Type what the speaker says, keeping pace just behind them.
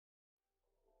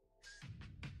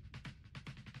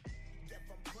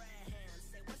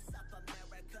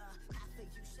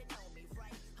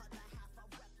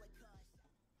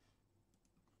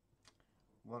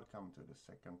welcome to the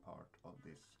second part of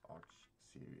this Arch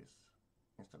series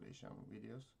installation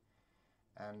videos.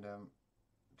 And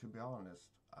to be honest,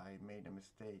 I made a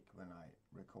mistake when I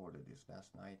recorded this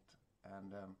last night,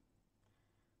 and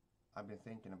I've been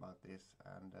thinking about this,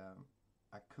 and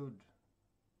I could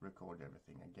record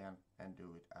everything again and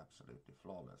do it absolutely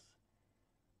flawless.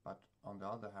 But on the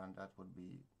other hand, that would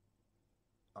be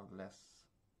a less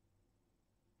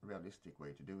realistic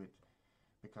way to do it,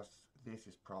 because this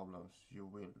is problems you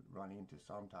will run into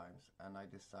sometimes, and I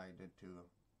decided to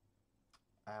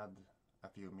add a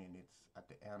few minutes at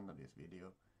the end of this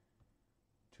video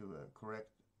to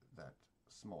correct that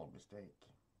small mistake.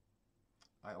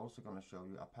 I'm also going to show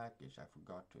you a package I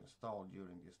forgot to install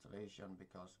during the installation,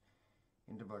 because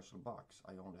in the VirtualBox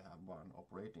I only have one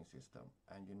operating system,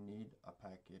 and you need a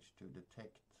package to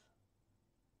detect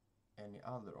any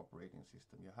other operating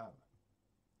system you have.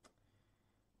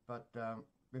 But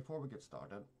before we get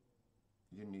started,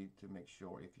 you need to make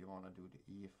sure if you want to do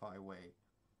the UEFI way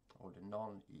or the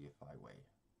non-UEFI way.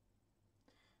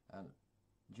 And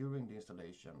during the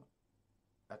installation,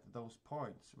 at those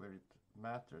points where it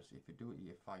matters if you do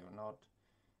UEFI or not,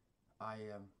 I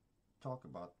talk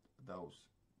about those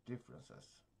differences.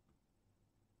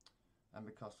 And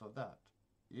because of that,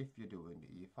 if you do in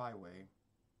the UEFI way,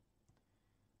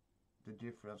 the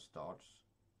difference starts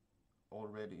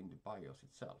already in the BIOS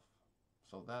itself.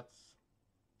 So that's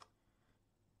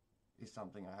is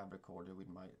something I have recorded with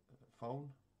my phone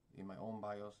in my own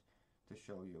BIOS to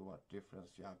show you what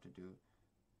difference you have to do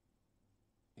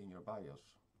in your BIOS,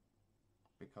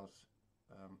 because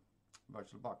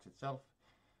VirtualBox itself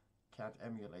can't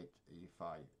emulate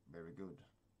UEFI very good,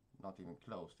 not even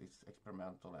close. It's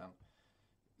experimental and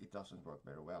it doesn't work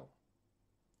very well.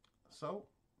 So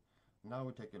now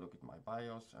we take a look at my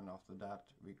BIOS, and after that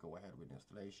we go ahead with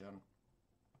installation.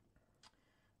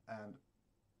 And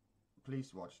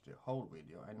please watch the whole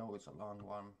video. I know it's a long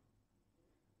one,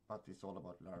 but it's all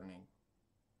about learning.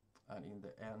 And in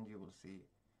the end you will see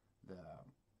the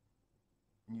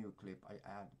new clip I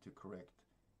add to correct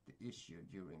the issue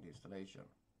during the installation.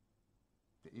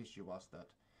 The issue was that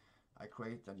I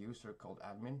create a user called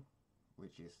admin,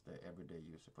 which is the everyday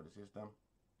user for the system,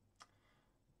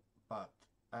 but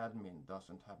admin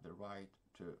doesn't have the right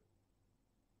to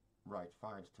write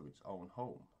files to its own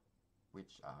home,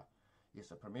 which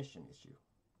is a permission issue,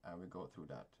 and we go through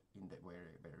that in the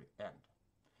very end.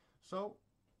 So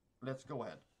let's go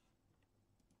ahead.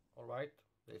 Alright,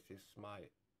 this is my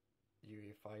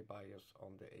UEFI BIOS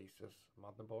on the Asus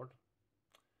motherboard,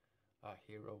 a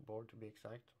Hero board to be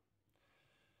exact.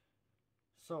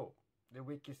 So the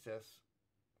wiki says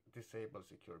disable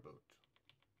secure boot,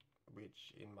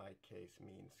 which in my case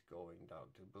means going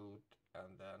down to boot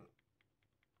and then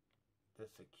the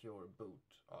secure boot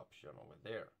option over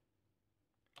there.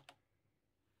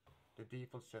 The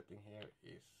default setting here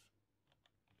is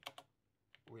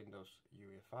Windows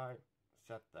UEFI.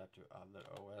 Set that to other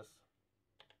OS,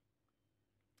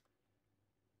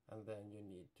 and then you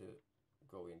need to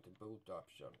go into boot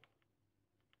option,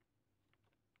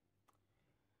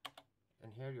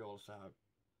 and here you also have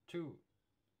two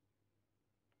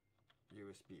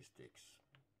USB sticks.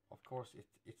 Of course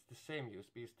it's the same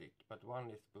USB stick, but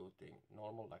one is booting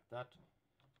normal like that,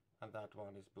 and that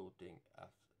one is booting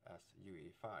as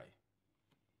UEFI.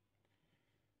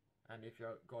 And if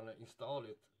you're gonna install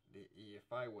it the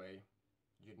UEFI way,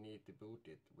 you need to boot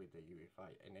it with the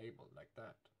UEFI enabled like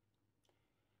that.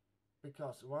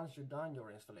 Because once you've done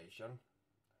your installation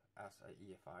as a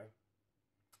UEFI,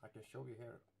 I can show you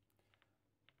here,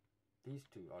 these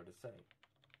two are the same.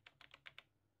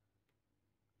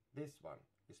 This one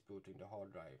is booting the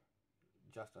hard drive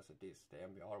just as it is, the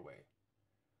MBR way,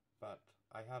 but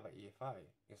I have a UEFI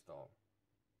installed,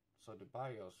 so the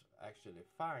BIOS actually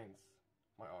finds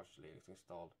my Archlinux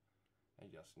installed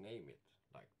and just name it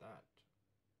like that.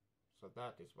 So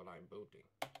that is what I'm booting.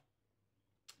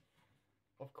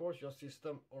 Of course your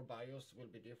system or BIOS will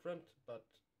be different, but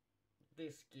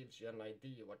this gives you an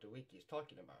idea what the wiki is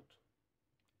talking about.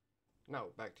 Now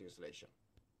back to installation.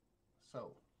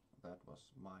 So that was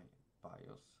my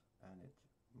BIOS, and it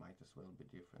might as well be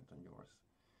different than yours.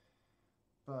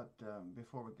 But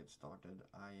before we get started,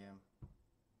 I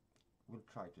will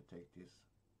try to take this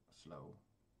slow.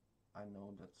 I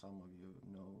know that some of you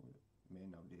may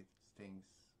know these things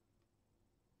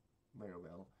very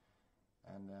well,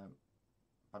 and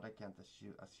but I can't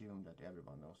assume that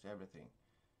everyone knows everything,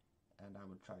 and I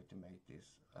will try to make this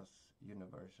as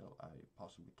universal I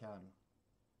possibly can.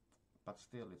 But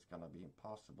still, it's gonna be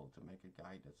impossible to make a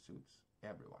guide that suits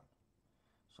everyone.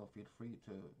 So feel free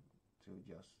to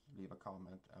just leave a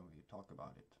comment and we talk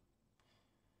about it.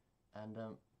 And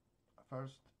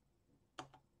First,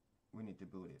 we need to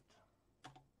boot it.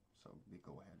 So we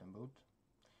go ahead and boot.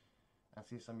 And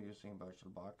since I'm using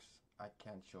VirtualBox, I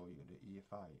can't show you the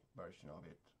UEFI version of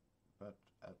it. But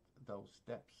at those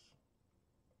steps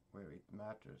where it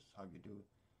matters how you do,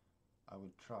 I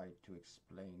will try to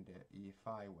explain the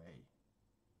UEFI way,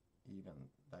 even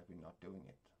that we're not doing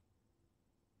it.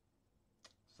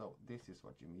 So this is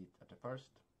what you meet at the first,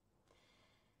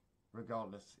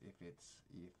 regardless if it's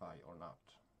UEFI or not.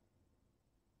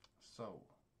 So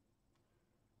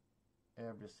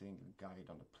every single guide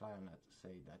on the planet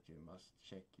say that you must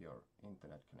check your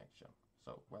internet connection.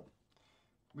 So, well,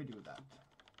 we do that.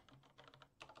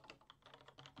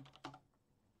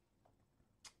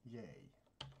 Yay.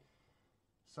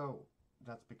 So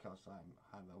that's because I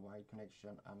have a wired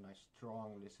connection, and I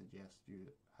strongly suggest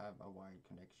you have a wired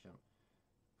connection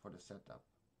for the setup,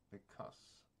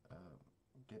 because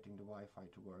getting the Wi-Fi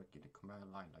to work in a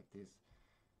command line like this,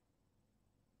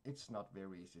 it's not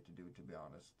very easy to do, to be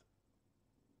honest.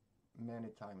 Many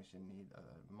times you need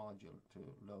a module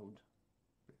to load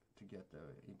to get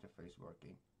the interface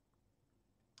working,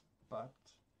 but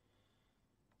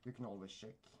you can always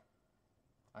check.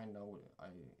 I know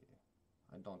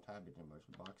I don't have it in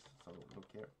VirtualBox, so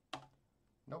look here.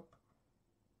 Nope,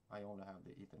 I only have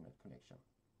the Ethernet connection.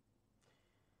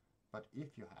 But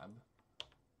if you have,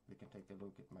 we can take a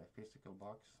look at my physical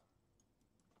box.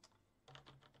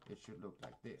 It should look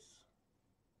like this.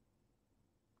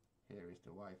 Here is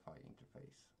the Wi-Fi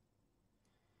interface.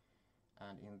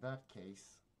 And in that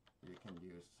case, you can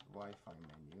use Wi-Fi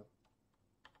menu,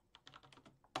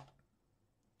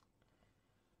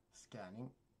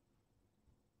 scanning,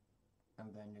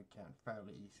 and then you can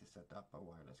fairly easily set up a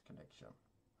wireless connection.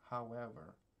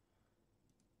 However,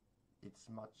 it's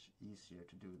much easier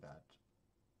to do that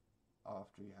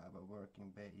after you have a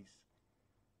working base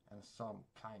and some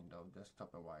kind of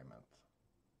desktop environment.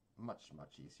 Much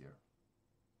easier.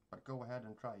 But go ahead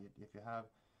and try it. If you have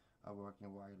a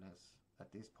working wireless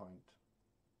at this point,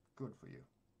 good for you.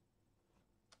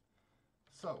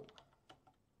 So,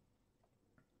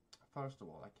 first of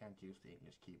all, I can't use the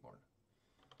English keyboard.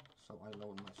 So I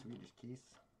load my Swedish keys,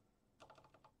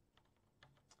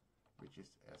 which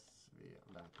is SV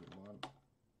Latin 1.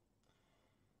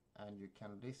 And you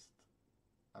can list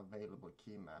available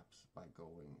key maps by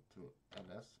going to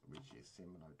ls, which is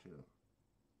similar to,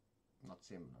 not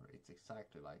similar, it's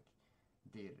exactly like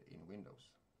dir in Windows.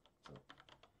 So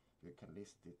you can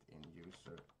list it in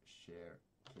user share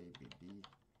kbd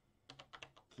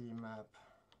key map.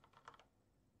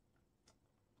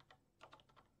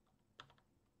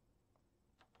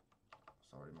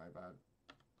 Sorry, my bad.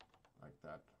 Like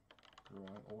that.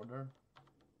 Wrong order.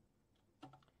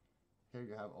 Here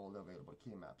you have all the available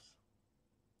key maps.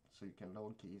 So you can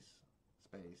load keys,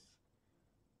 space,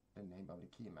 the name of the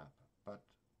key map, but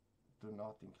do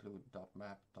not include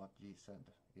 .map.gz.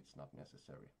 It's not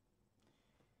necessary.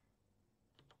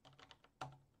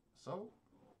 So,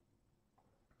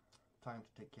 time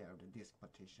to take care of the disk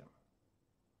partition.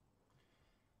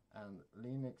 And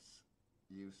Linux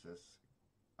uses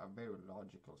a very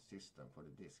logical system for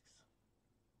the disks.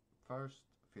 First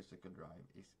physical drive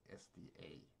is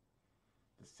SDA,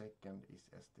 the second is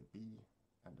SDB,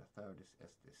 and the third is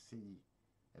SDC,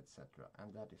 etc.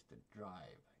 And that is the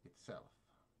drive itself.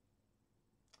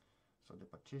 So the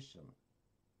partition,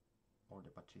 or the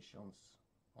partitions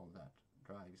on that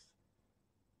drives,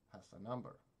 has a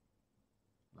number,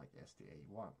 like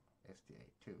SDA1,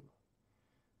 SDA2,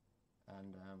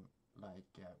 and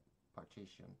like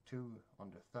partition 2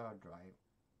 on the third drive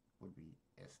would be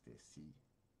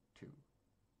SDC2.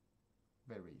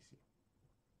 Very easy.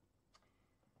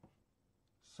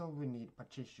 So we need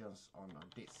partitions on our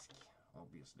disk,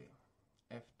 obviously.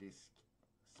 fdisk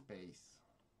space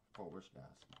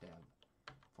 /dev/SDA.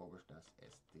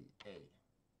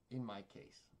 In my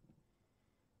case,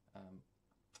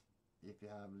 if you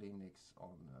have Linux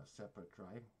on a separate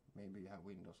drive, maybe you have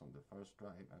Windows on the first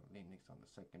drive and Linux on the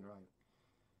second drive,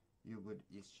 you would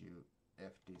issue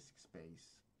fdisk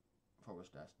space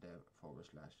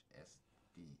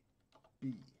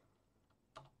 /dev/SDB.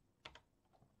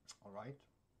 Alright?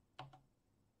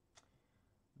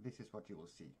 This is what you will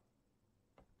see.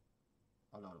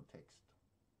 A lot of text.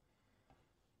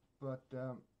 But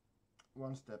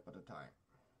one step at a time.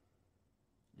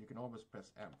 You can always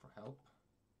press M for help,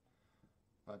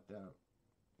 but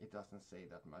it doesn't say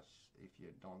that much if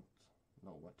you don't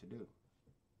know what to do.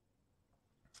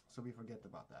 So we forget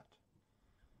about that.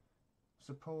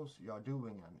 Suppose you are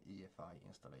doing an UEFI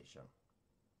installation.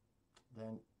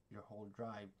 Then your whole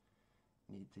drive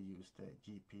need to use the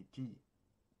GPT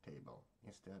table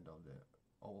instead of the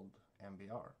old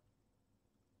MBR.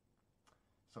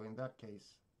 So in that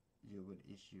case, you would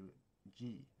issue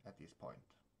G at this point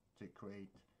to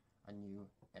create a new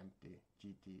empty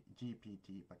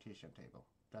GPT partition table.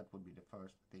 That would be the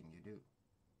first thing you do.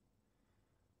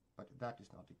 But that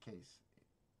is not the case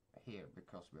here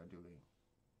because we are doing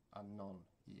a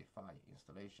non-UEFI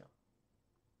installation.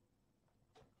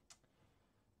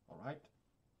 Alright,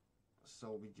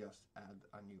 so we just add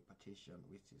a new partition,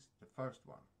 which is the first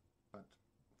one. But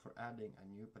for adding a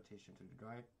new partition to the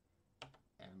drive,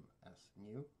 M as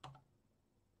new,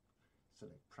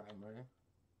 select primary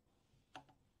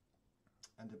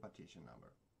and the partition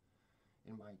number.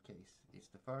 In my case, it's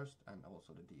the first and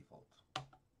also the default.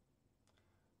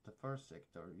 The first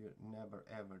sector, you never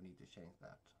ever need to change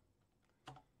that.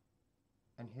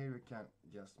 And here you can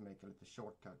just make a little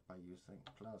shortcut by using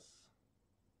plus,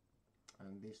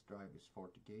 and this drive is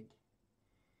 40 gig,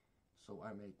 so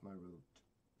I make my root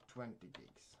 20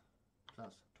 gigs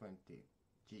plus 20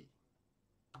 G,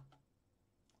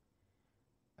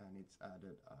 and it's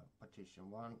added a partition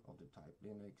 1 of the type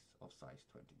Linux of size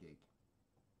 20 gig.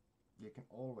 You can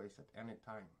always at any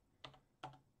time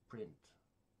print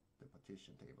the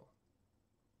partition table.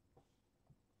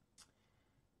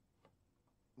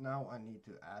 Now I need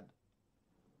to add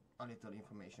a little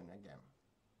information again.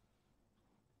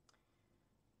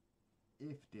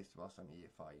 If this was an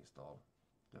UEFI install,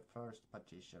 the first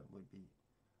partition would be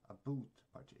a boot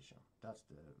partition. That's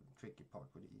the tricky part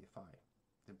with the UEFI.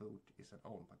 The boot is an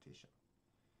own partition.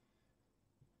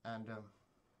 And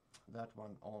that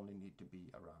one only need to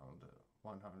be around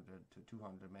 100 to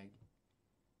 200 meg,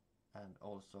 and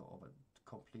also of a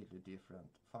completely different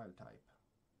file type.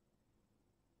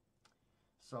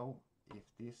 So if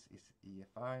this is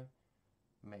UEFI,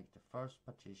 make the first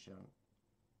partition,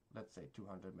 let's say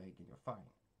 200 meg in your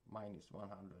file. Mine is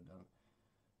 100 and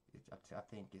I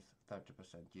think it's 30%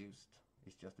 used.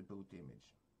 It's just a boot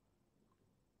image.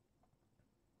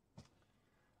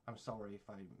 I'm sorry if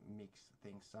I mix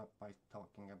things up by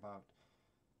talking about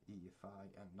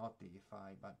UEFI and not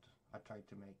UEFI, but I tried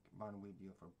to make one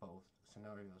video for both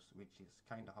scenarios, which is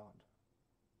kind of hard.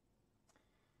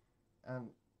 And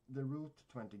the root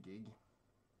 20 gig,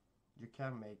 you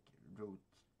can make root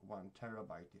 1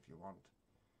 terabyte if you want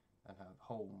and have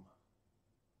home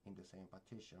in the same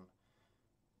partition,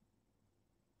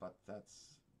 but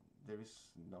there is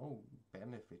no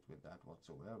benefit with that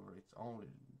whatsoever. It's only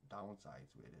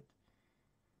downsides with it.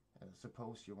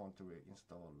 Suppose you want to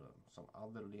install some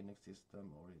other Linux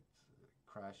system, or it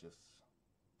crashes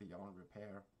beyond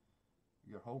repair,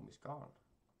 your home is gone.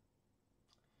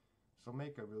 So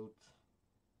make a root,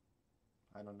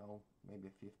 I don't know, maybe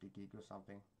 50 gig or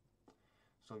something,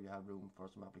 so you have room for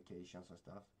some applications and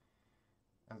stuff.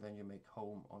 And then you make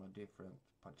home on a different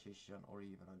partition or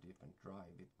even a different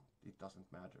drive. It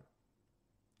doesn't matter.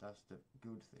 That's the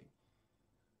good thing.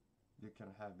 You can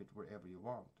have it wherever you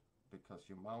want because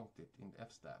you mount it in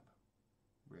FSTAB.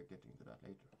 We're getting to that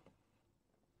later.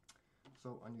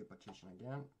 So a new partition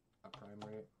again, a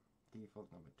primary,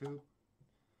 default number 2,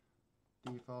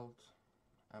 default,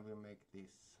 and we'll make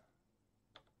this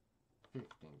 15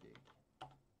 gig.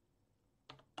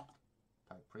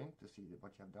 Type print to see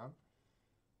what you have done.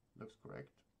 Looks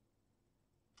correct.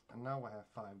 And now I have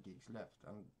 5 gigs left,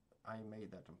 and I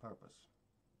made that on purpose.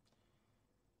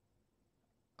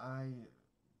 I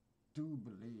do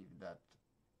believe that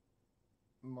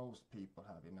most people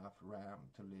have enough RAM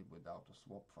to live without a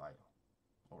swap file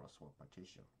or a swap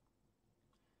partition.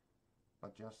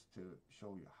 But just to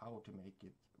show you how to make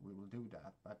it, we will do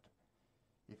that. But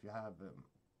if you have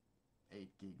 8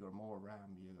 gig or more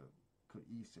RAM, you could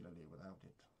easily live without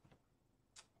it.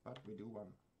 But we do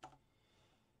one.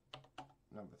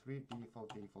 Number 3,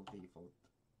 default,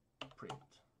 print.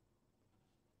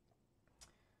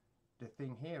 The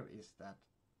thing here is that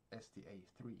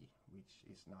STA3, which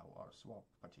is now our swap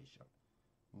partition,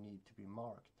 need to be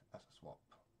marked as a swap.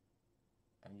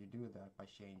 And you do that by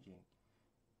changing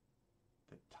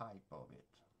the type of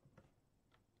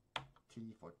it.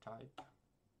 T for type.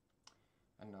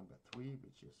 And number 3,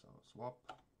 which is our swap.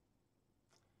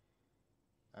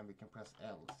 And we can press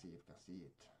L, see if you can see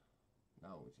it.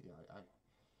 Now it's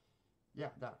yeah,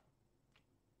 there.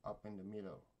 Up in the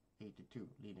middle, 82,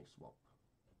 Linux swap.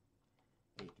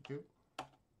 82.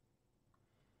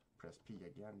 Press P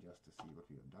again just to see what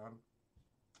we have done.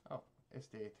 Oh,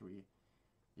 STA3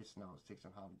 is now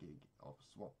 6.5 gig of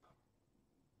swap.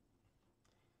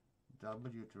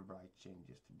 W to write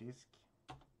changes to disk.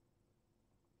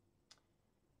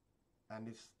 And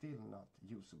it's still not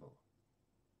usable,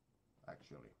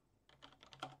 actually.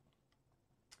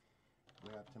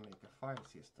 We have to make a file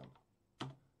system,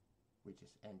 which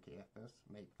is MKFS,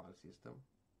 make file system,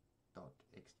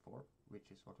 .ext4,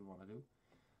 which is what we want to do.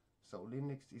 So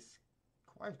Linux is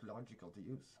quite logical to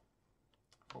use.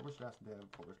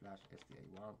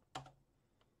 /dev/sta1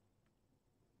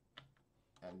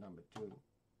 and number 2,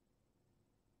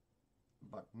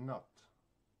 but not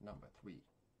number 3.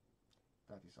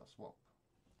 That is a swap.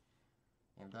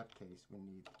 In that case we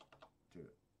need to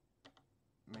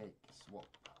make swap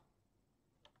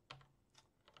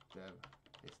dev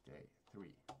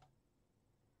sta3.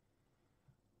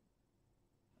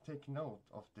 Take note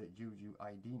of the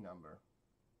UUID number.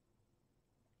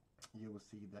 You will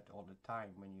see that all the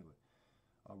time when you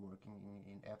are working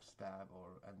in fstab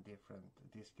or and different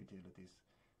disk utilities.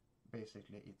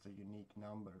 Basically it's a unique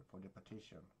number for the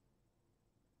partition,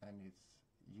 and it's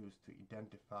used to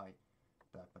identify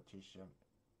that partition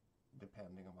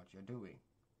depending on what you're doing.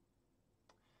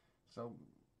 So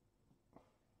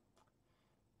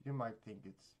you might think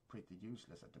it's pretty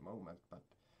useless at the moment, but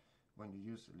when you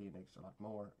use Linux a lot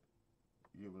more,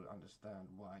 you will understand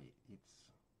why it's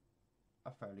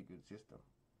a fairly good system.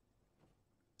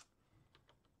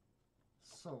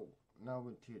 So now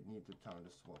we need to turn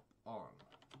the swap on.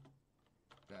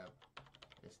 Dev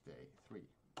sta3.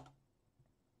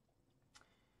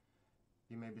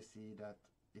 You maybe see that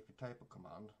if you type a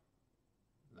command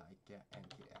like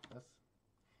nkfs,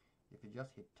 if you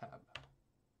just hit tab,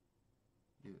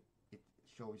 it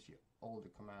shows you all the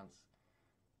commands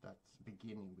that's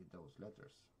beginning with those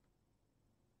letters.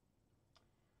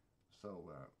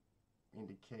 So in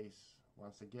the case,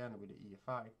 once again with the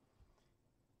UEFI,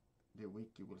 the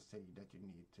wiki will say that you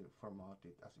need to format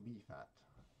it as VFAT.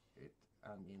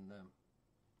 And in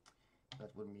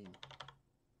that would mean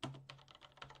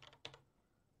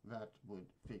that would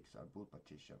fix our boot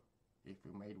partition if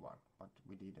we made one, but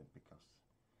we didn't because,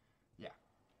 yeah.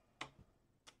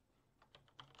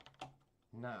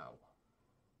 Now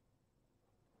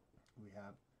we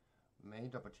have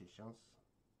made the partitions,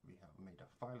 we have made a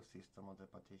file system of the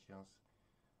partitions,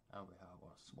 and we have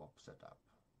our swap set up.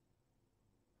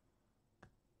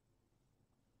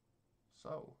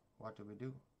 So what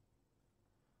do?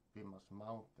 We must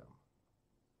mount them.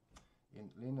 In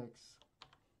Linux,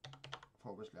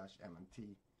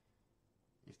 /mnt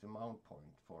is the mount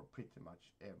point for pretty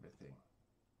much everything.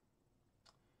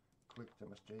 Quick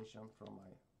demonstration from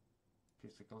my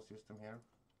physical system here.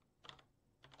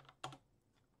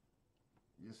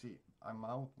 You see, I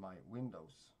mount my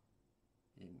Windows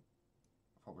in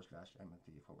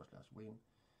 /mnt/win,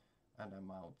 and I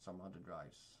mount some other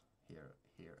drives here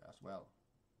as well.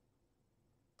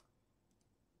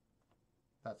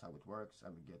 That's how it works,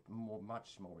 and we get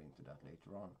much more into that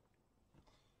later on.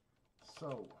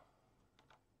 So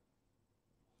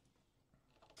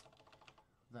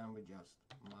then we just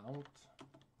mount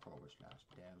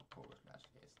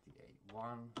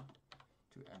 /dev/sta1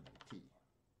 to mnt.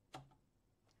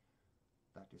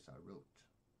 That is our root.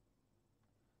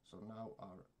 So now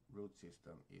our root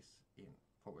system is in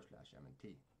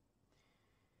 /mnt.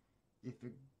 If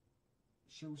you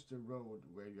choose the road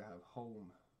where you have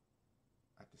home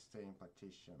at the same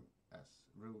partition as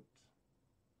root,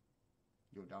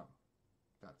 you're done.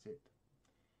 That's it.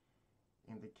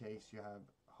 In the case you have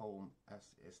home as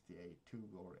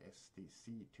sta2 or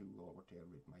stc2 or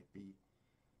whatever it might be,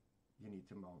 you need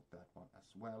to mount that one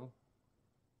as well.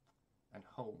 And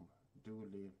home do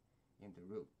live in the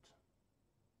root.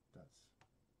 That's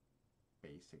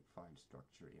basic file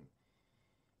structure in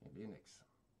Linux.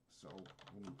 So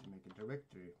we need to make a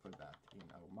directory for that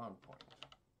in our mount point.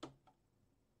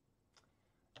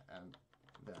 And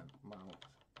then mount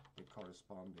the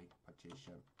corresponding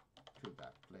partition to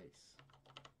that place,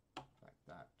 like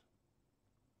that.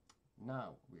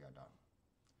 Now we are done.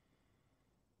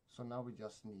 So now we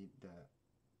just need the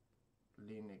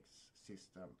Linux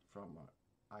system from our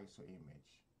ISO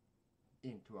image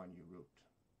into our new root,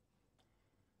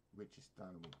 which is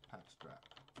done with pacstrap.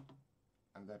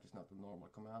 And that is not a normal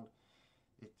command.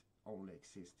 It only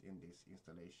exists in this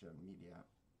installation media,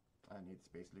 and it's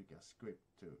basically a script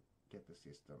to get the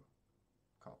system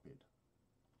copied.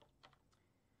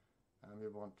 And we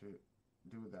want to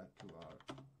do that to our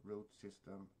root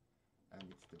system, and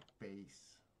it's the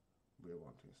base we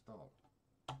want to install.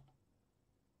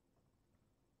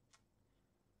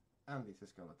 And this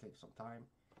is gonna take some time.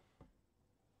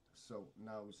 So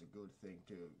now is a good thing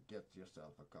to get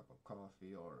yourself a cup of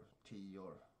coffee or tea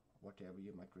or whatever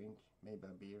you might drink, maybe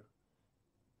a beer.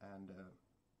 And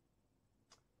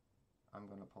I'm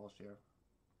gonna pause here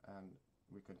and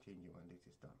we continue when this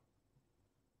is done.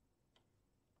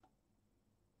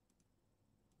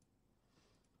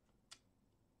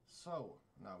 So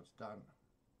now it's done.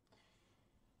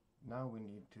 Now we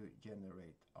need to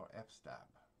generate our fstab,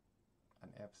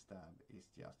 and fstab is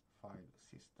just file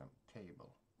system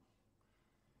table.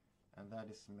 And that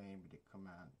is made with the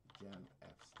command gen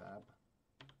fstab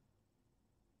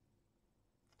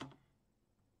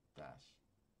dash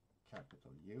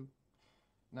capital U.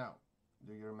 Now,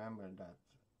 do you remember that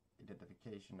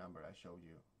identification number I showed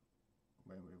you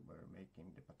when we were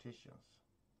making the partitions?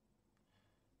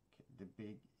 The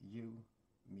big U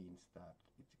means that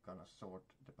it's gonna sort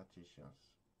the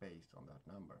partitions based on that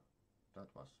number.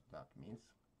 That means.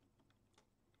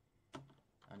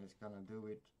 And it's gonna do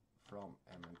it from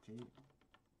MNT,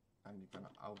 and you're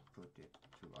gonna output it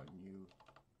to our new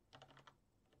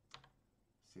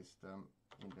system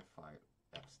in the file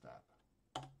fstab.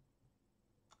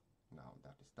 Now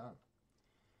that is done.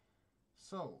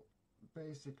 So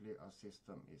basically our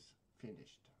system is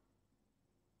finished,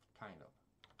 kind of.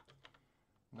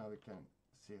 Now we can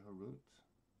see her root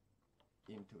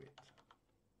into it.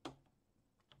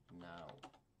 Now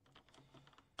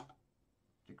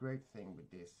the great thing with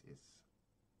this is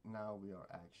now we are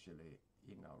actually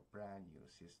in our brand new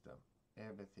system.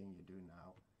 Everything you do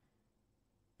now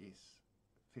is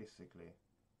physically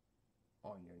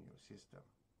on your new system.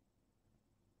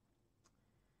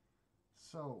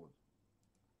 So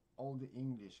all the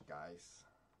English guys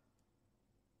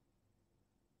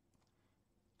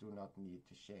do not need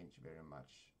to change very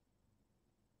much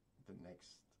the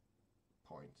next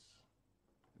points,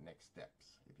 the next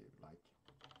steps, if you like.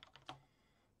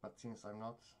 But since I'm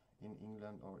not in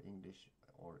England or English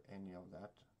or any of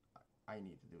that, I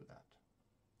need to do that.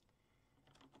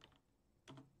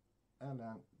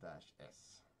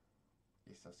 ln-s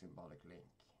is a symbolic link.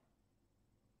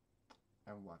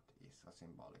 And what is a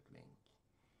symbolic link?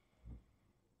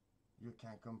 You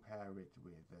can compare it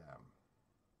with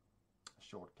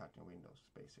shortcut in Windows,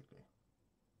 basically.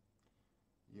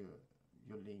 You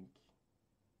link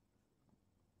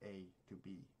A to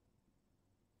B,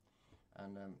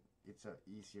 and it's an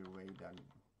easier way than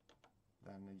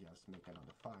just make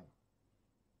another file.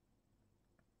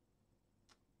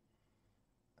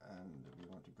 And we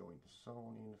want to go into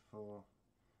zone info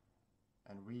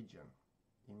and region.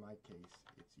 In my case,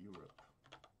 it's Europe.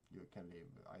 You can live,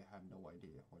 I have no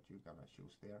idea what you're gonna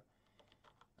choose there.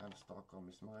 And Stockholm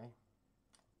is mine.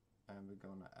 And we're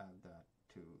gonna add that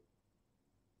to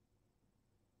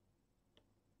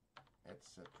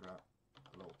etc.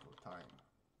 local time.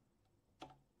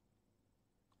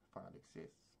 File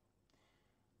exists.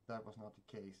 That was not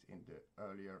the case in the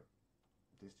earlier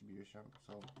distribution,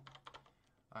 so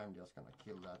I'm just gonna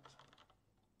kill that.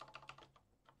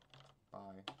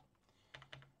 Bye.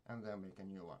 And then make a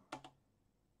new one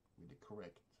with the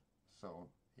correct zone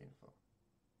info.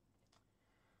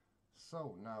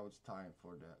 So now it's time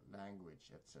for the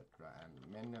language, etc.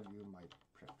 And many of you might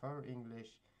prefer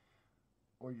English,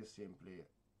 or you simply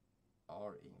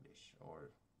are English,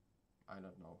 or I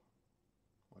don't know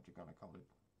what you're gonna call it.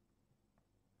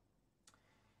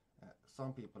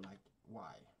 Some people like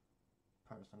Y.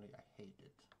 Personally, I hate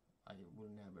it. I will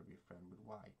never be friend with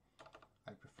Y.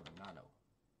 I prefer nano.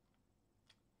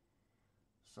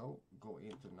 So go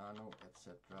into nano,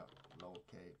 etc.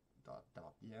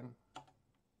 locate.yen.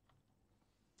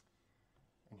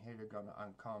 And here you're gonna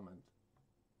uncomment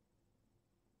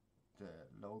the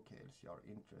locales you're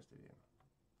interested in.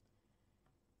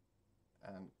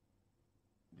 And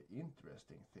the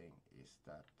interesting thing is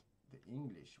that the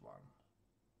English one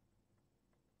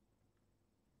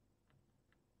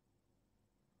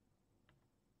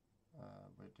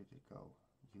where did it go?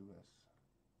 US.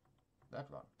 That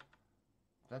one.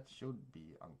 That should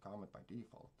be uncomment by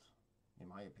default, in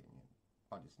my opinion,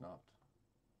 but it's not.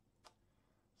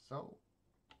 So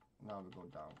now we go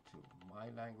down to my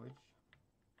language,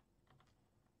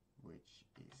 which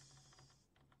is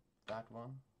that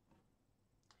one.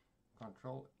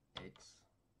 Control X,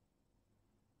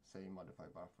 say modify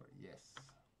buffer, yes.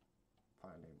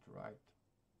 File name to write,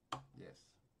 yes.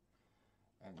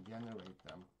 And generate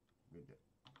them with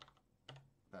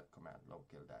that command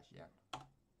local-n.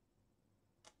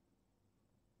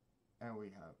 And we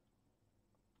have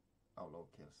our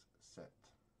locales set.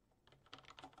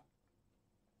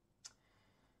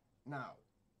 Now,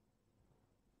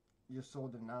 you saw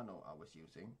the nano I was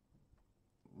using.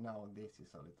 Now this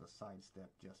is a little side step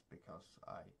just because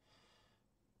I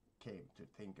came to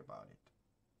think about it.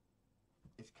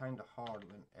 It's kind of hard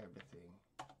when everything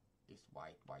is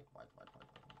white.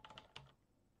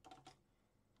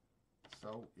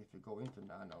 So if you go into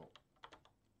nano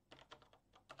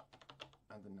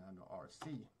and the nano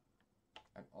RC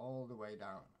and all the way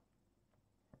down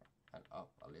and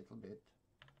up a little bit,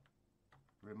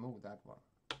 remove that one,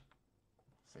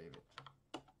 save it.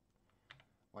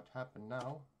 What happened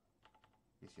now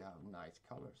is you have nice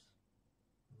colors.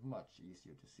 Much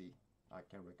easier to see. I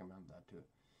can recommend that to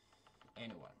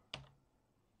anyone.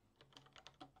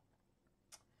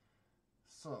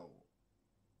 So,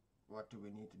 what do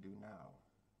we need to do now?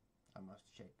 I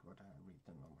must check what I have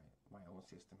written on my own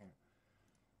system here.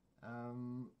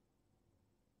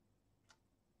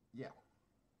 Yeah,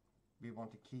 we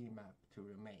want the key map to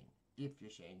remain. If you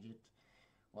change it,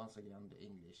 once again, the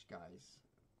English guys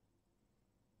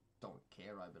don't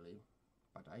care, I believe,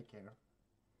 but I care.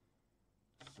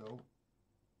 So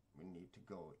we need to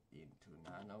go into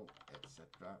nano,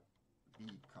 etc.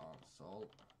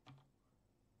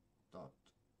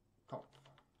 beconsole.conf,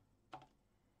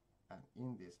 and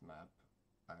in this map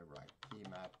I write key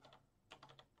map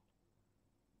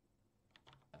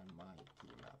and my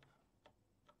key map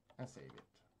and save it.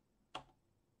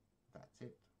 That's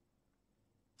it.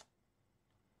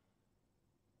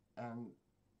 And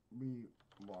we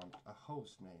want a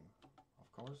host name,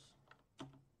 of course.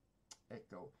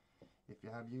 Echo. If you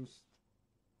have used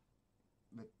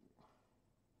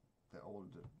the old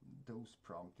DOS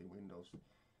prompt in Windows,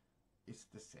 it's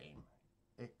the same.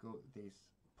 Echo this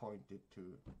pointed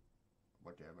to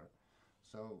whatever.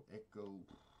 So echo,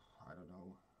 I don't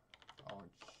know,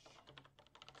 Arch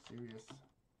series,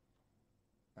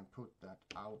 and put that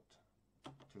out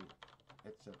to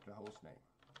etc. hostname.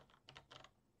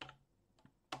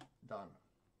 Done.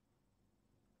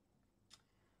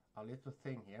 A little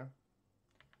thing here.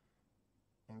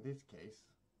 In this case,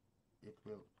 it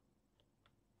will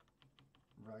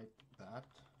write that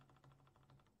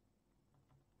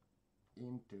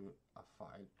into a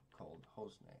file called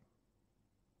hostname.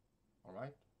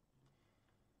 Alright?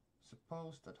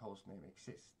 Suppose that hostname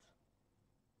exists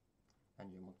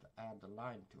and you want to add a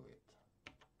line to it.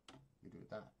 You do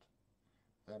that.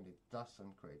 Then it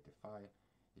doesn't create the file,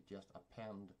 it just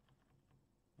append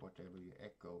whatever you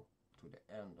echo to the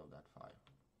end of that file.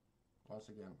 Once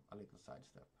again, a little side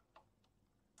step.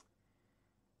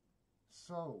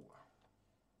 So,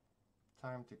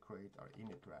 time to create our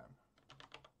init RAM.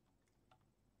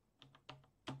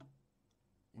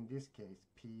 In this case,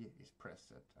 P is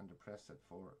preset, and the preset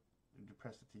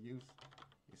to use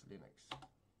is Linux.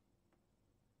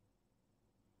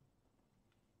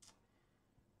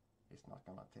 It's not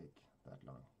gonna take that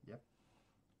long. Yep.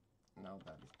 Now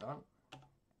that is done.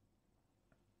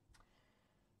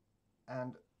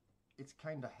 And it's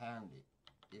kind of handy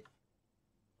if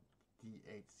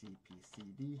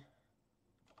DHCP-CD,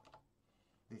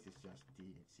 this is just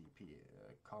DHCP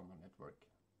common network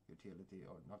utility,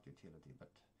 or not utility,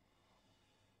 but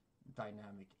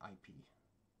dynamic IP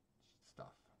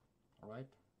stuff.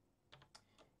 Alright?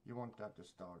 You want that to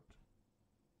start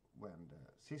when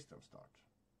the system starts.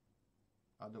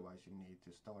 Otherwise you need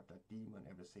to start that daemon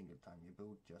every single time you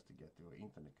boot just to get your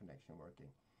internet connection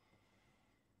working.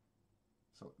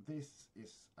 So this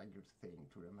is a good thing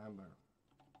to remember.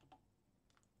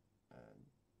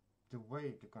 The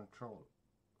way to control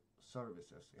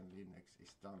services in Linux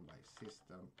is done by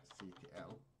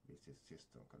systemctl, this is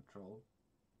system control,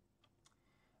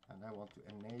 and I want to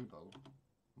enable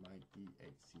my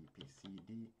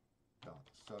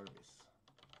dhcpcd.service.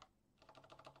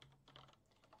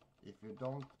 If you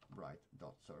don't write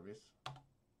 .service,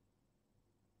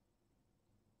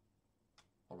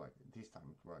 alright, this time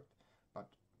it worked, but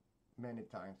many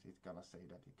times it's gonna say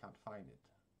that you can't find it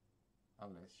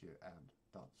unless you add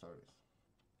 .service.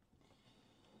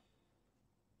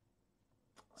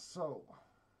 So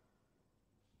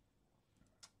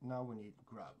now we need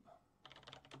grub,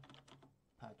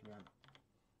 pacman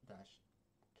 -S,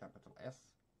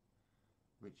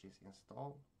 which is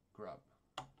install grub.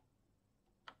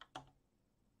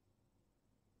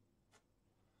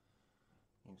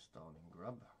 Installing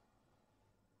grub.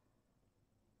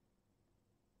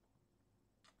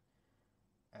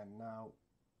 And now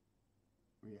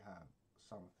we have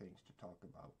some things to talk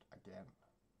about again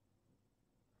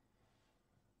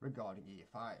regarding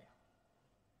UEFI.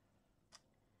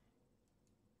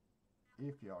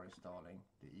 If you are installing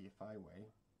the UEFI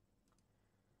way,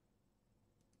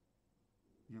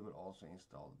 you will also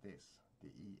install this, the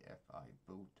UEFI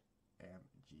boot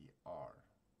mgr.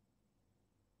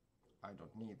 I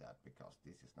don't need that because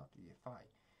this is not UEFI,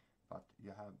 but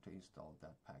you have to install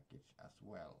that package as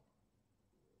well.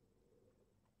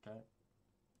 Okay?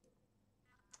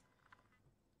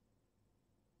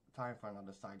 Time for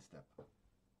another side step.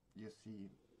 You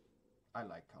see, I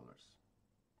like colors.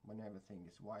 When everything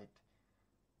is white,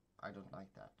 I don't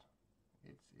like that.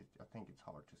 I think it's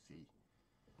hard to see.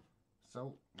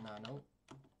 So, nano,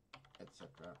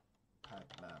 etc.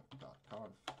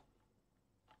 pacman.conf.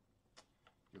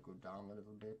 You go down a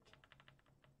little bit.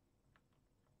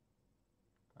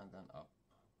 and then up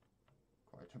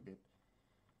quite a bit.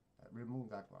 Remove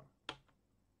that one.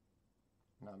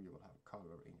 Now you will have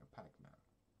color in your pacman.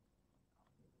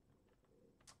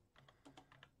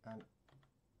 And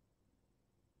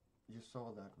you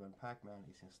saw that when pacman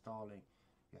is installing,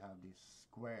 you have these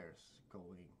squares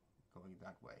going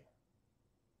that way.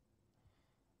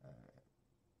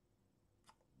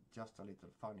 Just a little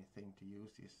funny thing to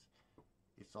use is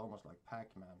it's almost like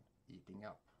pacman eating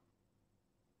up.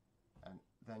 And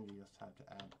then you just have to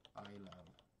add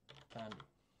island candy.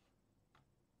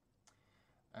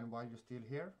 And while you're still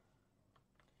here,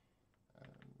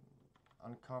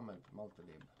 uncomment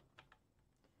multilib,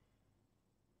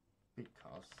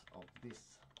 because of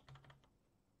this.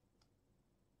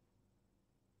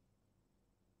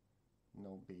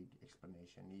 No big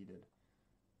explanation needed.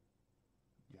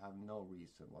 You have no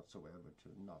reason whatsoever to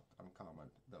not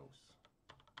uncomment those.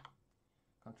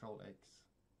 Control X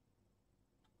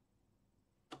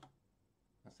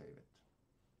and save it.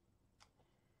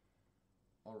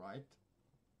 Alright.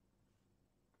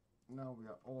 Now we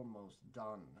are almost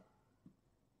done.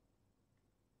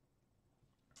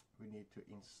 We need to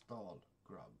install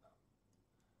grub.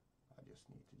 I just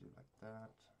need to do like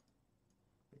that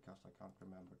because I can't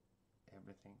remember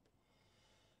everything.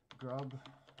 Grub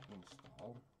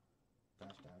install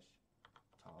 --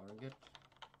 target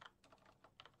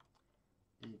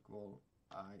equal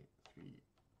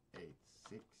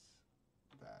i386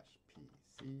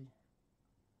 -pc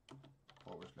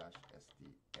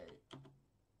 /sda.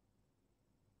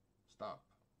 Stop.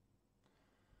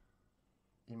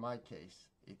 In my case,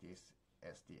 it is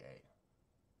SDA.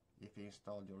 If you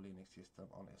install your Linux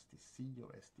system on SDC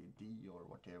or SDD or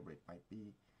whatever it might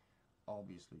be,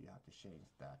 obviously you have to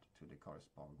change that to the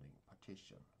corresponding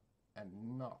partition,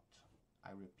 and not,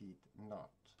 I repeat,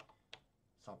 not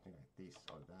something like this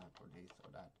or that or this or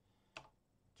that.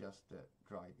 Just the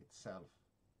drive itself,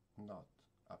 not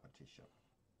a partition.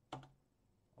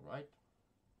 Alright?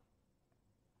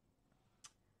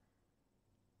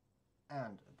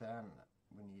 And then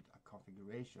we need a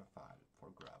configuration file for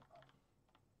grub.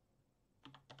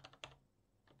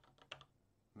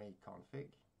 Make config.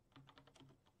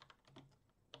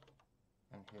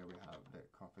 And here we have the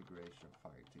configuration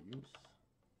file to use.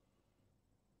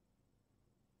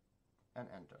 And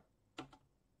enter.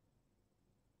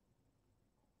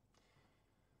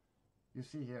 You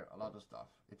see here a lot of stuff.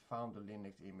 It found the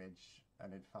Linux image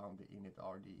and it found the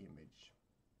init.rd image.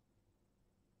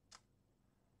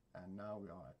 And now we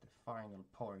are at the final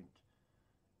point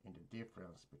in the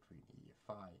difference between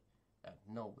UEFI and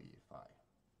no UEFI.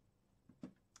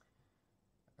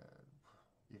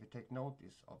 If you take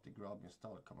notice of the grub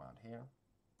install command here,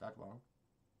 that one,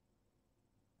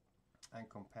 and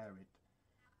compare it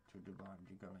to the one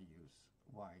you're gonna use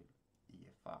while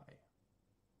UEFI,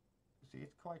 you see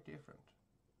it's quite different.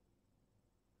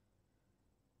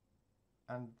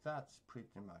 And that's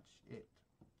pretty much it.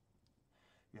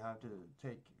 You have to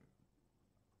take,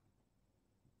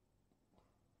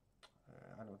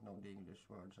 I don't know the English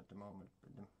words at the moment,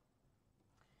 but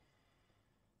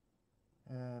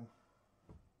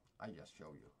I just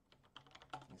show you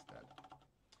instead.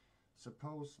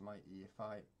 Suppose my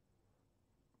UEFI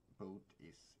boot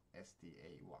is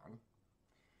SDA1.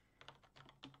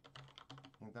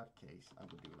 In that case, I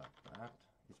would do like that.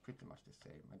 It's pretty much the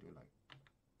same. I do like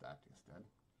that instead.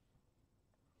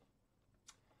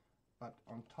 But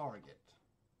on target,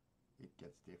 it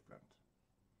gets different.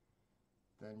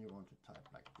 Then you want to type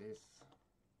like this,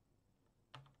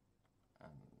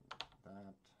 and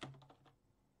that,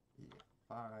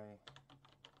 UEFI,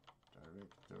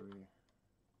 directory,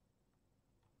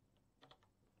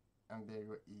 and there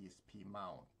your ESP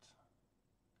mount.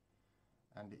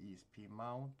 And the ESP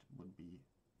mount would be,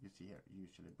 you see here,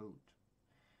 usually boot.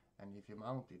 And if you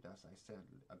mount it, as I said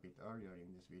a bit earlier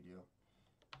in this video,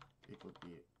 it would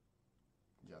be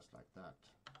just like that,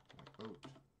 like boot.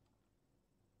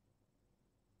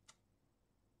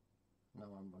 Now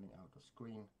I'm running out of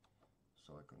screen,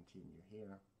 so I continue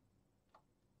here.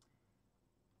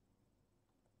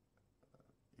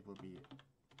 It will be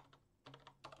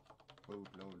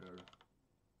bootloader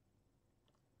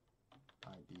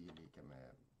ID lika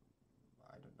med,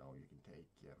 I don't know, you can take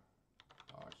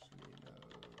Archlinux,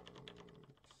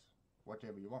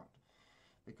 whatever you want.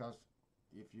 Because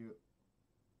if you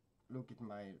look at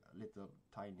my little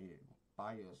tiny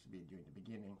BIOS video in the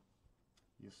beginning,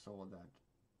 you saw that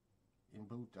in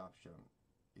boot option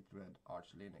it read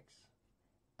Archlinux.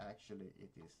 Actually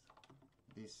it is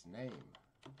this name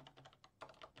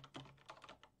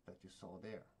that you saw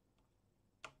there.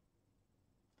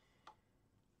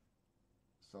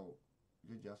 So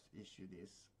you just issue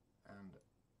this and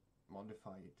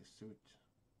modify it to suit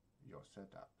your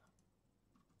setup.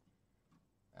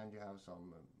 And you have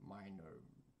some minor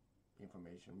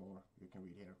information more you can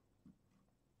read here.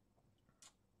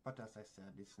 But as I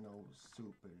said, it's no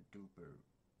super duper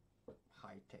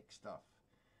high-tech stuff.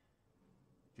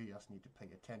 You just need to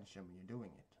pay attention when you're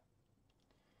doing it.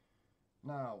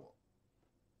 Now,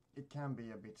 it can be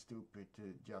a bit stupid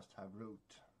to just have root.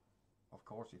 Of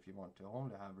course, if you want to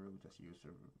only have root as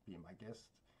user, be my guest.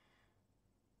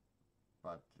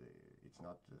 But it's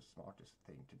not the smartest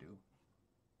thing to do.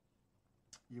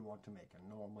 You want to make a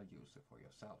normal user for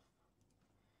yourself.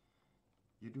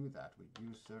 You do that with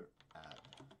user add.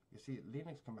 You see,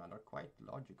 Linux commands are quite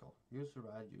logical. User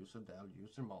add, user del,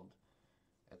 user mod,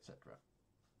 etc.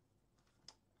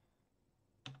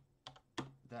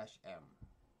 -m,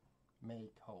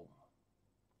 make home.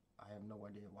 I have no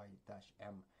idea why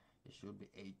 -m. It should be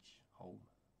h, home.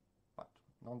 But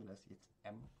nonetheless, it's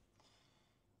m.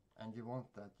 And you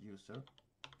want that user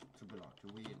to belong to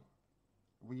wheel.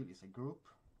 Wheel is a group.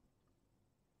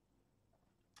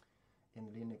 In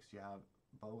Linux you have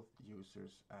both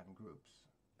users and groups,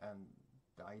 and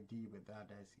the idea with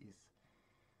that is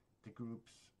the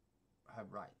groups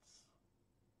have rights.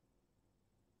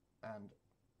 And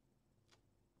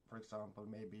for example,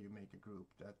 maybe you make a group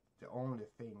that the only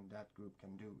thing that group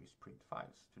can do is print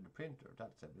files to the printer.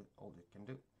 That's all it can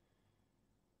do.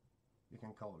 You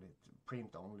can call it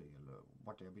print only or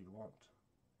whatever you want.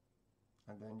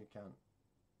 And then you can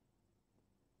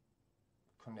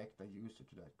connect a user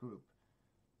to that group.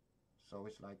 So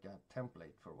it's like a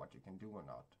template for what you can do or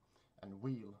not. And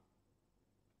wheel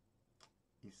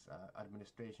is an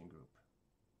administration group.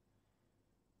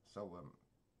 So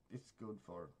it's good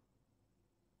for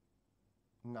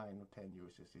 9 or 10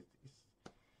 users.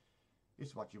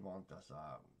 It's what you want as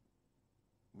a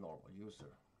normal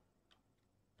user.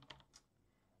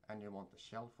 And you want a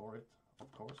shell for it,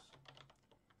 of course.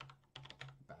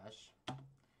 Bash.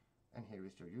 And here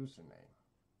is your username.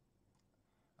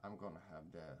 I'm gonna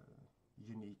have the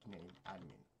unique name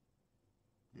admin.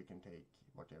 You can take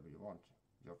whatever you want,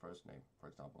 your first name, for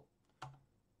example.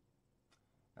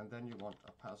 And then you want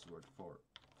a password for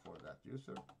that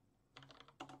user.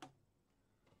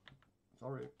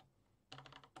 Sorry.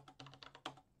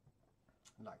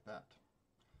 Like that.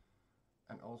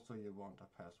 And also you want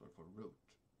a password for root.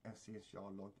 And since you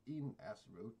are logged in as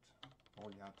root,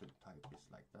 all you have to type is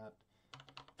like that.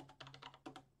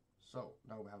 So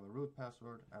now we have a root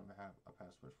password and we have a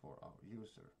password for our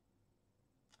user.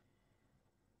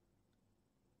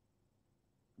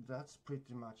 That's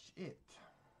pretty much it.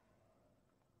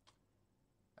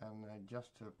 And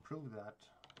just to prove that,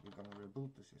 we're going to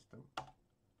reboot the system.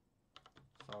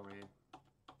 Sorry.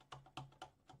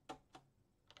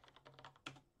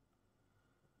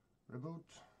 Reboot.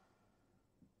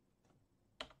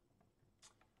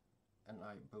 And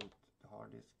I boot the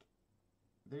hard disk.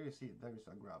 There you see, there is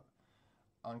a grub.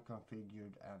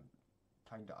 Unconfigured and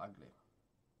kinda ugly.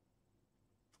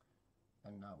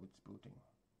 And now it's booting.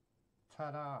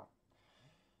 Ta-da!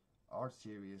 Our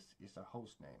series is a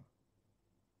host name,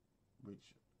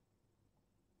 which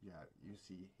you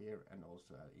see here and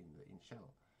also in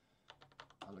shell.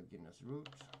 I'll log in as root.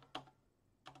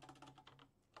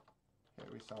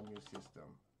 Here is our new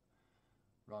system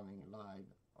running live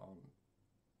on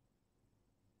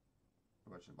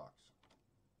VirtualBox.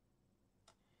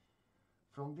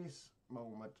 From this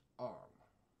moment on,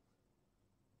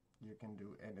 you can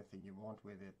do anything you want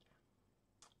with it.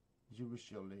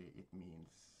 Usually it means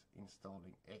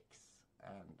installing X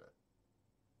and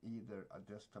either a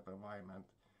desktop environment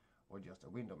or just a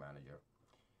window manager.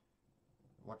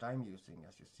 What I'm using,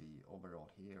 as you see overall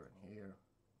here and here,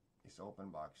 is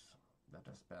OpenBox that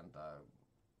I spent a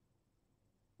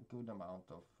good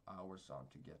amount of hours on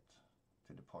to get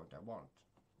to the point I want.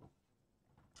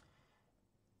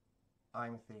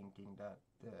 I'm thinking that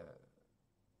the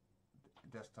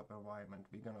desktop environment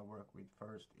we're gonna work with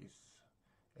first is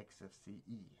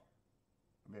XFCE.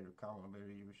 Very common,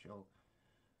 very usual,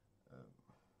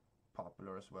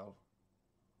 popular as well,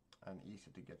 and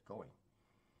easy to get going.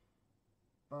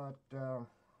 But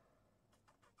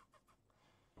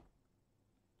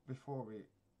before we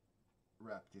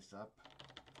wrap this up,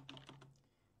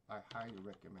 I highly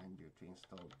recommend you to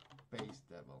install Base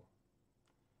Devil.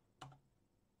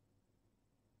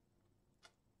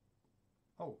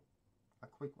 Oh, a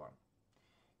quick one.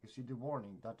 You see the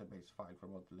warning database file for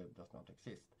multilib does not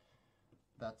exist.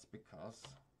 That's because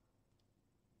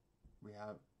we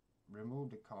have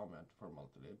removed the comment for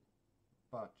multilib,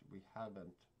 but we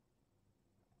haven't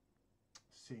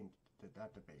synced the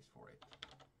database for it.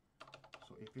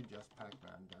 So if you just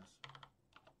pacman -syy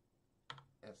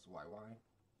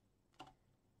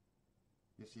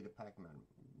You see the pacman,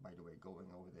 by the way, going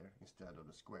over there instead of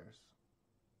the squares.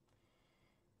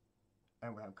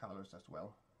 And we have colors as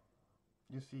well.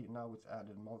 You see now it's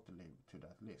added multilib to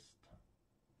that list.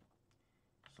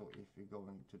 So if we go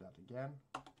into that again,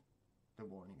 the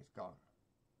warning is gone.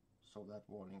 So that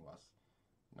warning was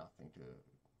nothing to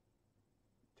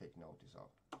take notice of.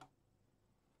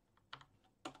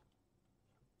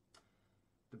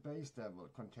 The base level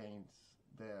contains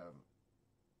the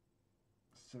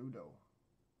sudo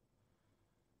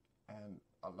and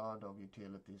a lot of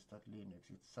utilities that Linux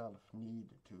itself need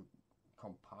to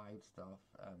compile stuff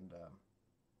and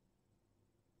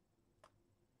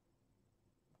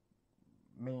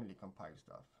mainly compile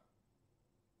stuff,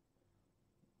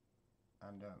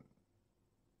 and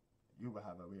you will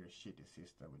have a very shitty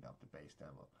system without the base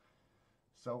level.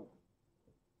 So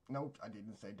note, I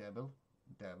didn't say devil,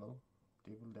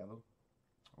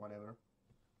 whatever.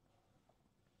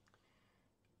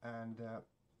 And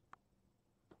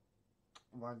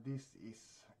while this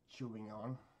is chewing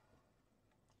on,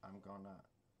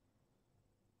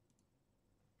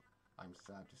 I'm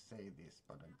sad to say this,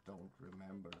 but I don't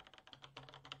remember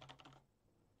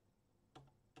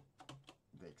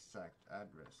the exact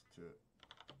address to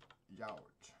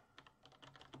Yacht.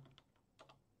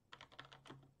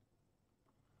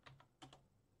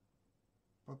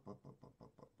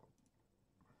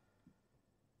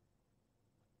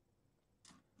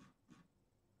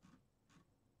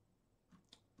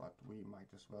 But we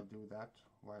might as well do that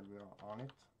while we are on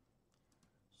it.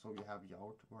 So we have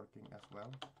Yacht working as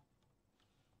well.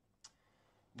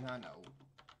 Nano,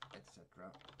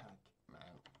 etc.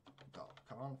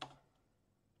 pacman.conf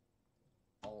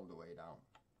all the way down.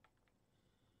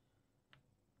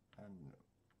 And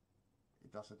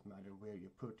it doesn't matter where you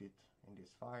put it in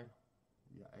this file.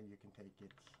 Yeah, and you can take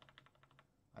it.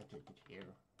 I take it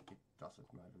here. It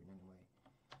doesn't matter in any way.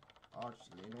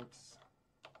 Archlinux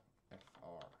fr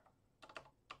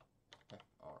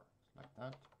like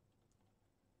that.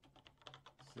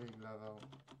 Sig level.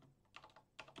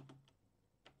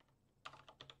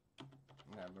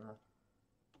 Never.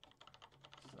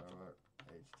 Server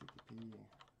http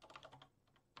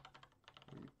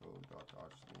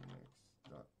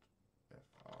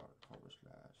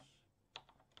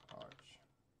repo.archlinux.fr/arch.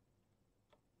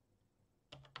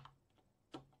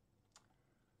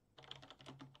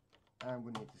 And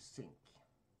we need to sync.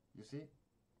 You see?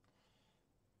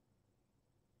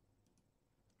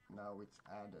 Now it's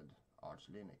added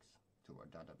Archlinux to our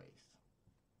database,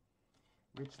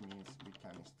 which means we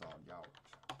can install Yacht.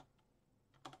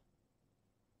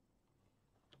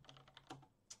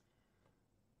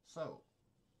 So,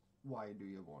 why do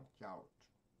you want Yacht?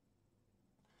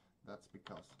 That's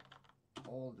because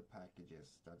all the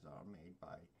packages that are made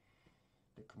by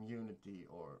the community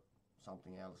or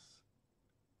something else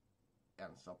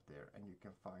ends up there, and you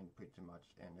can find pretty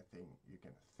much anything you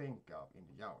can think of in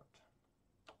the Yacht.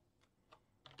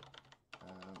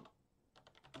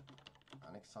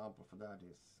 An example for that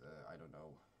is, I don't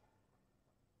know,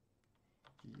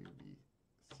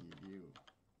 UEFI.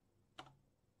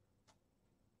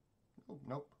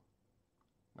 Nope,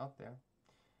 not there.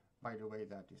 By the way,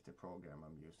 that is the program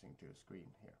I'm using to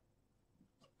screen here.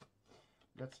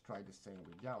 Let's try the same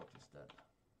with Yacht instead.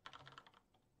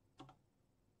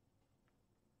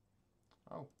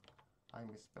 Oh, I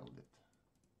misspelled it.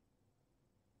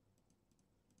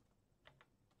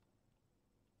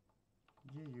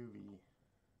 UEFI.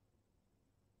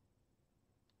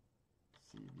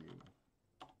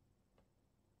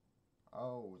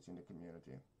 Oh, it's in the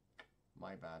community.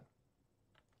 My bad.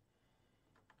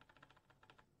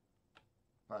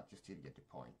 But you still get the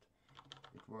point.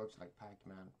 It works like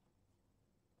pacman.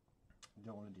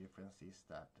 The only difference is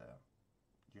that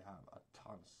you have a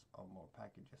tons of more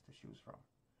packages to choose from.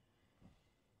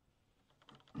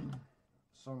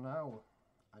 So now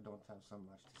I don't have so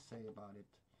much to say about it.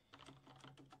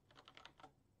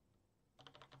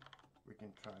 We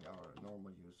can try our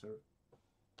normal user.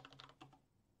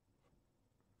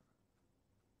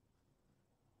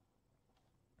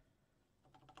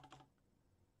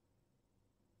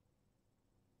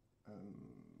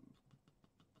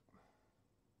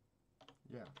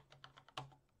 Yeah,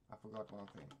 I forgot one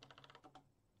thing.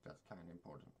 That's kind of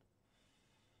important.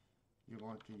 You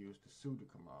want to use the sudo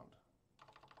command.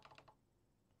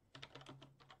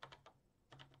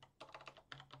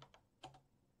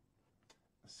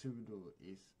 Sudo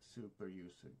is super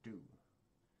user do,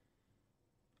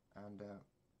 and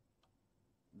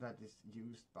that is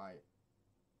used by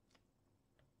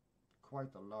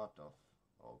quite a lot of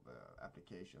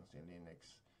applications in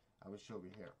Linux. I will show you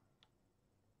here.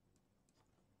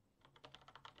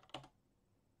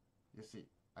 You see,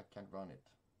 I can't run it.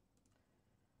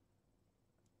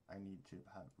 I need to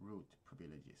have root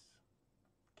privileges.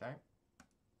 Okay?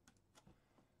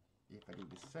 If I do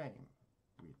the same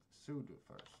with sudo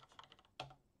first,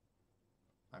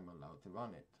 I'm allowed to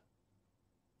run it.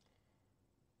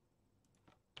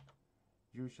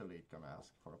 Usually it's gonna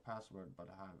ask for a password, but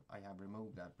I have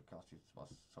removed that because it was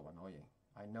so annoying.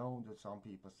 I know that some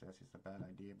people says it's a bad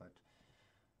idea, but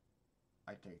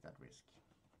I take that risk.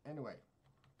 Anyway,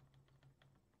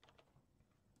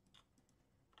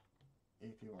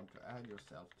 if you want to add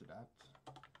yourself to that,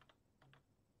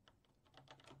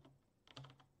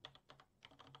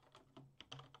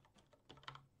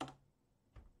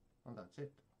 and that's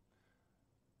it.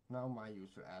 Now my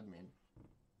user admin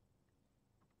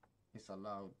is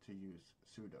allowed to use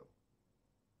sudo.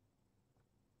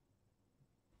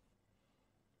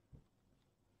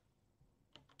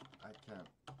 I can,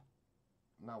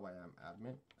 now I am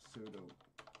admin, sudo.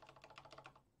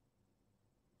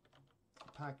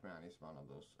 Pacman is one of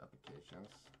those applications.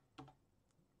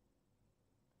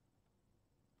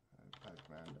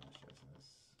 Pacman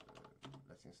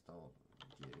let's install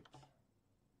git.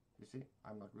 You see,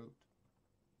 I'm not root.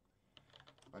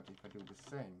 But if I do the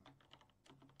same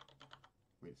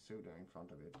with sudo in front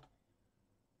of it,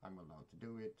 I'm allowed to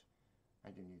do it,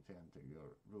 and you need to enter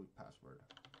your root password.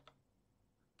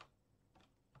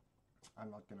 I'm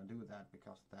not gonna do that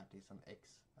because that is an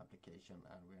X application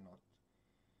and we're not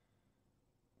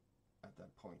at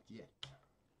that point yet.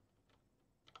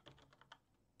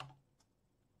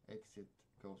 Exit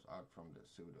goes out from the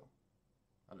sudo,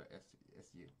 or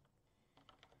SU.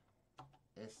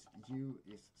 SU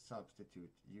is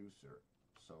substitute user.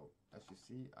 So as you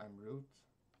see, I'm root,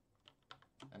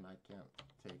 and I can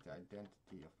take the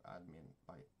identity of admin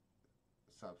by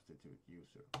substitute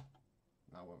user.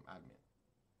 Now I'm admin.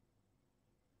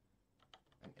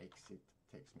 And exit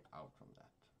takes me out from that.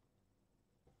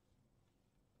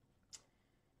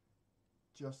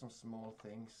 Just some small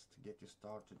things to get you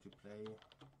started to play.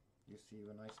 You see,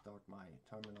 when I start my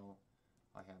terminal,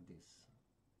 I have this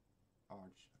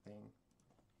Arch thing,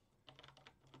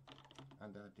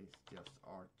 and that is just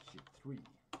Arch3.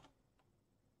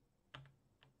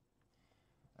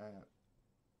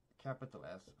 Capital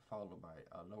S followed by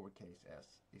a lowercase s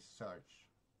is search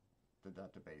the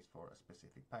database for a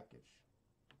specific package.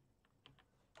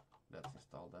 Let's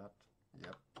install that.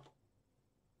 Yep.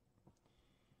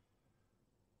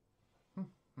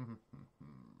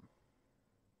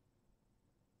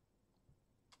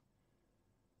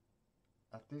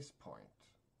 At this point,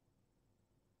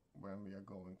 when we are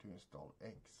going to install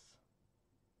X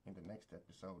in the next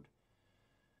episode,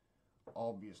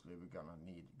 obviously we're gonna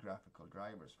need graphical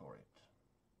drivers for it.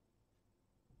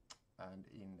 And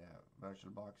in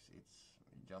VirtualBox, it's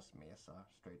just Mesa,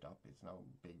 straight up. It's no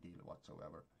big deal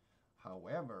whatsoever.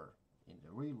 However, in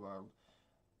the real world,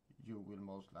 you will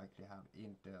most likely have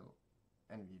Intel,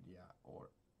 Nvidia, or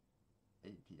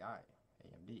ATI,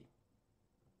 AMD.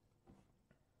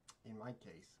 In my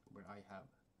case, where I have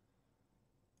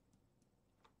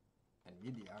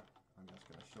Nvidia, I'm just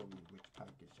going to show you which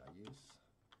package I use.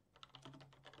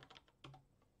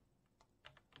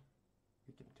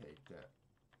 We can take the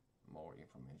more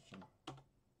information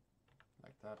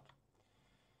like that.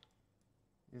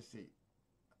 You see,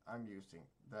 I'm using,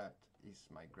 that is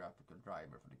my graphical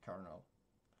driver for the kernel,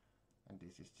 and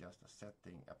this is just a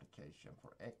setting application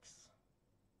for X.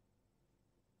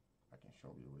 I can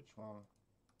show you which one.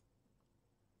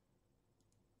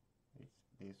 It's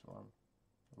this one.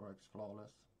 It works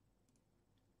flawless.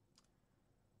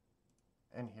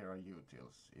 And here are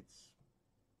utils. It's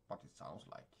what it sounds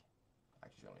like,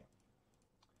 actually.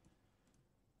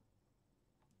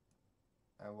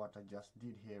 And what I just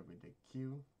did here with the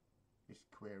Q is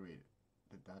query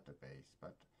the database,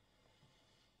 but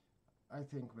I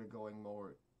think we're going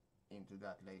more into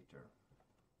that later.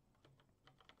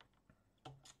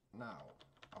 Now,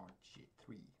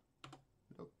 Arch3.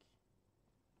 Look.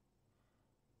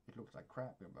 It looks like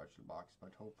crap in VirtualBox,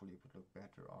 but hopefully it would look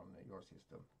better on your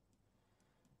system.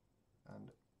 And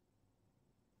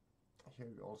here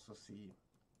you also see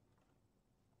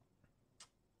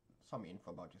some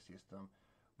info about your system.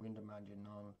 Window manager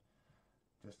none,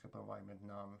 desktop environment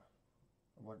none,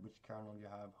 which kernel you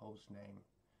have, host name,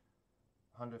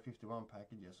 151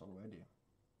 packages already.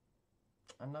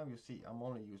 And now you see I'm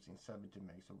only using 70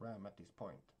 megs of RAM at this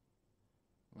point.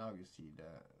 Now you see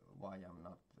why I'm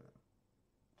not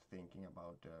thinking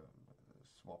about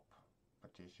swap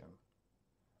partition.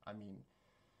 I mean,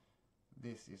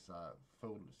 this is a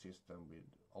full system with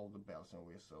all the bells and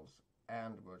whistles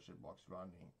and VirtualBox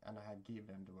running, and I have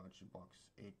given the VirtualBox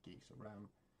 8 gigs of RAM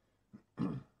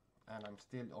and I'm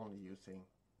still only using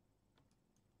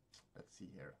let's see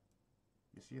here.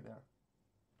 You see there?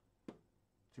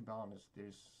 To be honest,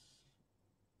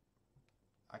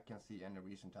 I can't see any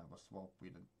reason to have a swap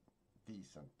with a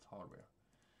decent hardware.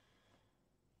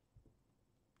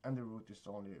 And the root is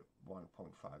only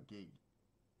 1.5 gig.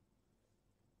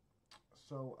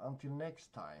 So until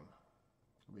next time,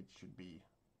 which should be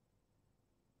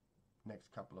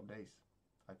next couple of days,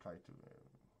 I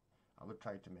will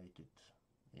try to make it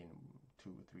in 2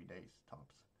 or 3 days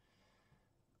tops.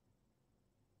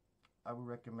 I would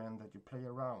recommend that you play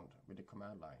around with the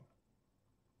command line.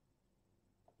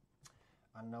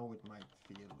 I know it might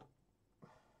feel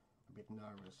a bit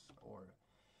nervous or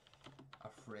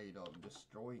afraid of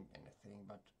destroying anything,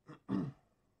 but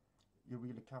you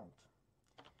really can't.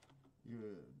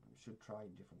 You should try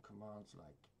different commands,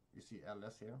 like you see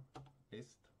ls here,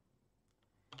 list.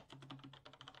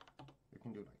 You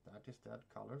can do like that instead,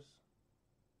 colors.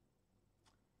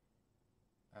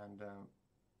 And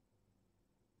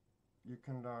you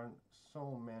can learn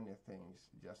so many things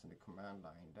just in the command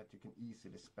line that you can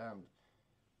easily spend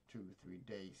 2 or 3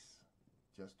 days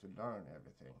just to learn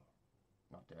everything.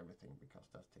 Not everything, because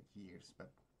that takes years,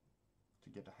 but to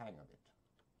get a hang of it.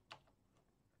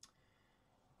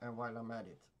 And while I'm at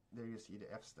it, there you see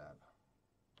the F-stab.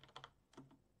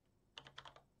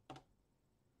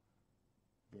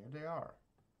 There they are,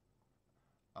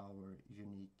 our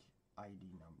unique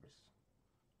ID numbers.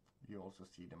 You also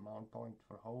see the mount point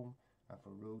for home and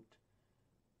for root,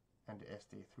 and the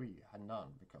SD3 had none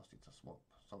because it's a swap,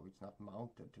 so it's not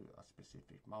mounted to a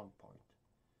specific mount point.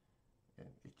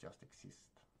 It just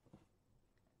exists.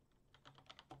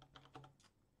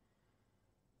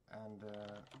 And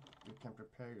you can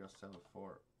prepare yourself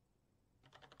for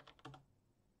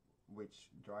which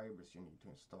drivers you need to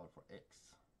install for X.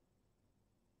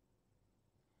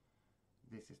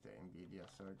 This is the NVIDIA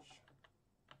search.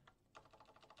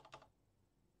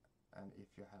 And if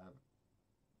you have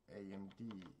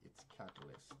AMD, it's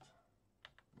Catalyst.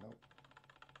 Nope.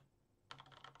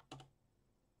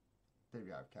 There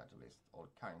you have Catalyst, all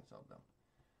kinds of them.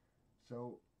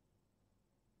 So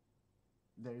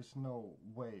there is no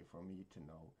way for me to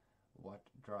know what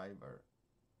driver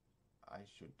I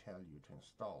should tell you to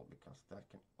install, because that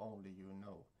can only you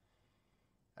know.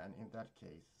 And in that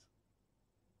case,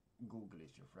 Google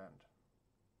is your friend.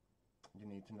 You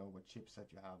need to know what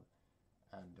chipset you have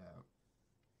and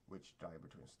which driver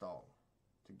to install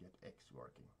to get X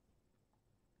working.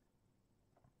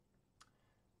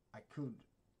 I could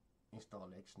install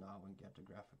X now and get a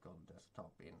graphical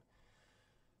desktop in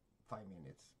 5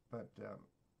 minutes, but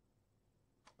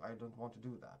I don't want to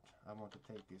do that. I want to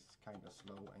take this kind of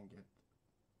slow and get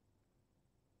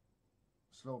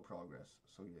slow progress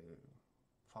so you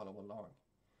follow along.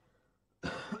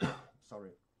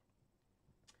 Sorry.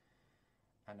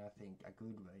 And I think a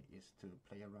good way is to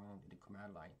play around in the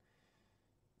command line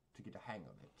to get a hang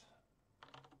of it.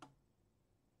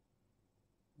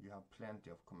 You have plenty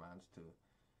of commands to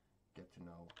get to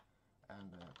know,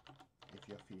 and if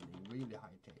you're feeling really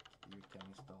high tech, you can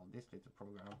install this little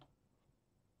program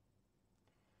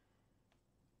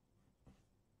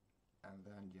and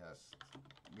then just,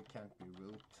 you can't be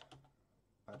root,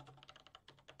 but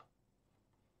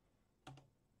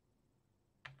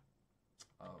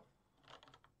oh,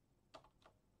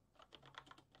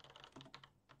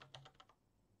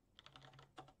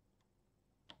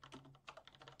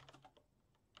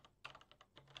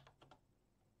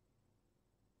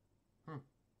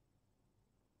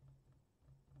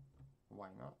 why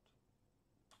not?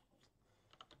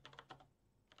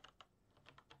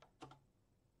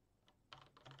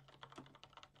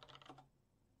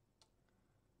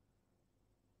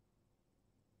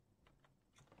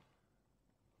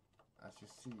 As you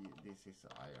see, this is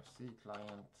an IRC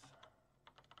client.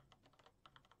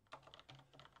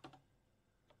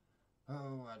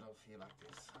 Oh, I don't feel like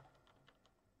this.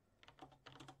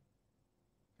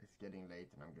 It's getting late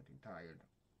and I'm getting tired.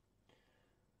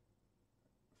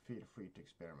 Feel free to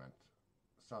experiment.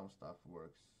 Some stuff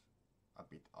works a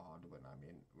bit odd when I'm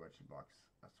in VirtualBox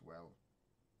as well.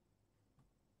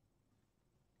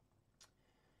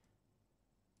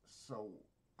 So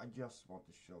I just want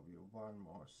to show you one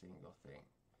more single thing.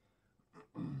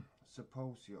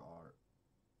 Suppose you are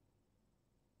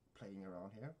playing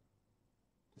around here.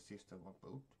 The system won't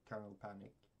boot, kernel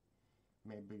panic.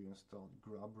 Maybe you installed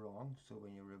grub wrong, so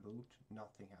when you reboot,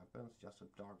 nothing happens, just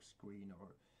a dark screen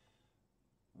or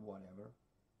whatever.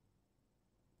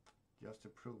 Just to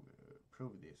prove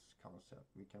this concept,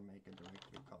 we can make a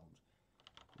directory called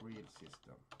real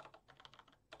system.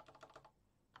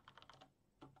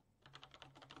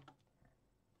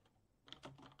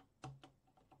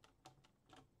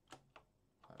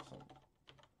 Have some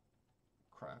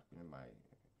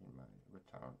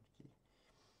return key.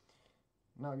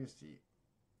 Now you see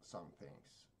some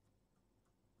things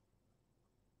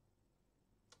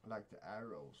like the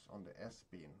arrows on the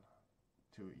S-bin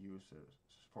to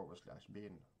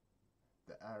user/bin.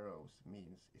 The arrows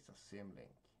means it's a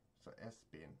symlink, so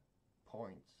S-bin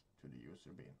points to the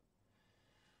user bin.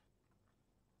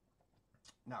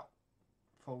 Now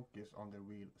focus on the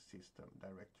real system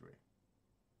directory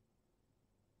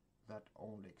that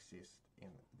only exists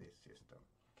in this system.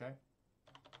 Okay,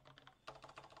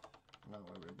 now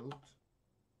I reboot,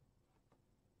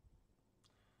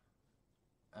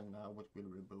 and now it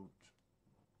will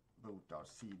boot our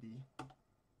CD,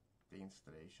 the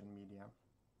installation media.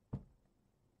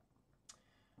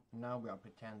 Now we are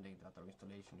pretending that our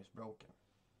installation is broken.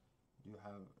 You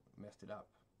have messed it up.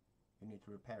 You need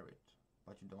to repair it,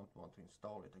 but you don't want to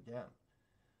install it again.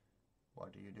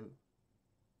 What do?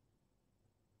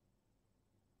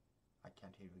 I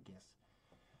can't hear you guess.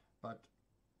 But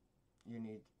you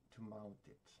need to mount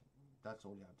it. That's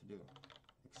all you have to do.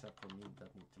 Except for me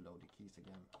that need to load the keys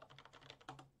again.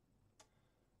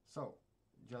 So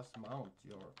just mount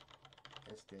your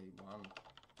SDA1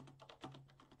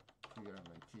 to your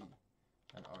MNT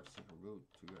and RC root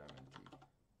to your MNT.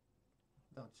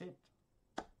 That's it.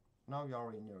 Now you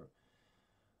are in your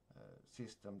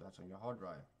system that's on your hard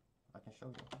drive. I can show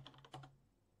you.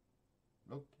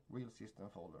 Look, real system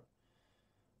folder.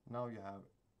 Now you have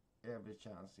every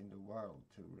chance in the world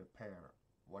to repair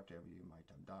whatever you might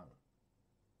have done.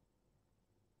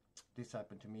 This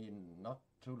happened to me not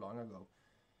too long ago.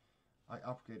 I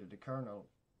upgraded the kernel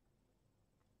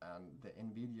and the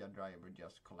NVIDIA driver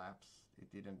just collapsed.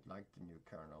 It didn't like the new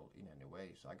kernel in any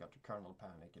way, so I got the kernel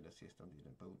panic and the system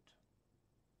didn't boot.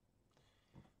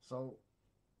 So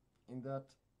in that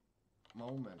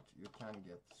moment you can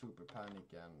get super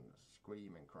panic and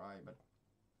scream and cry, but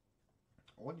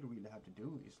all you really have to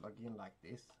do is log in like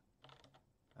this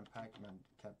and pacman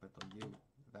capital U,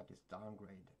 that is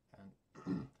downgrade,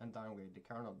 and downgrade the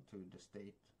kernel to the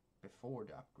state before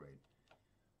the upgrade.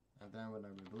 And then when I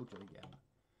reboot it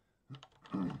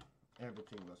again,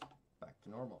 everything was back to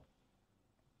normal.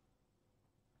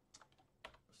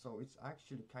 So it's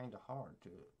actually kind of hard to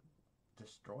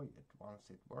destroy it once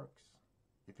it works,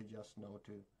 if you just know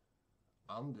to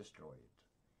undestroy it.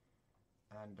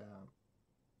 And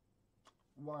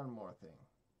one more thing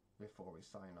before we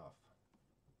sign off.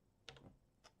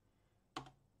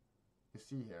 You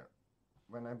see here,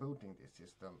 when I'm booting this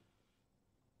system,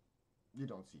 you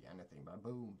don't see anything, but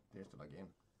boom, there's the login.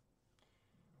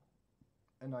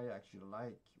 And I actually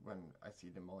like when I see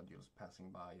the modules passing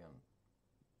by and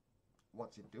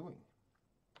what's it doing.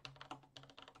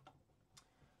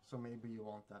 So maybe you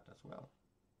want that as well.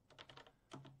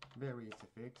 Very easy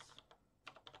fix.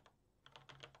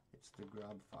 It's the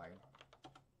grub file.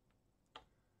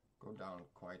 Go down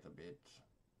quite a bit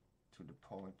to the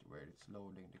point where it's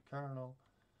loading the kernel,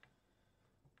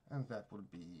 and that will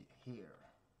be here.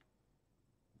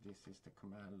 This is the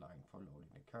command line for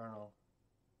loading the kernel.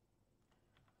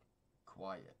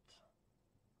 Quiet.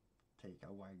 Take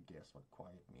a wild guess what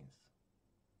quiet means.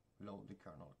 Load the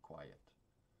kernel, quiet.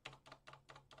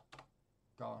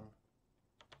 Gone.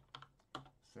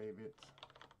 Save it.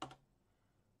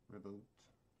 Reboot.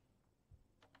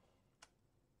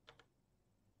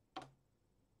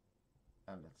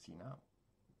 And let's see now.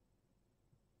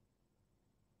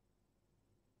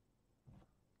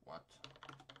 What?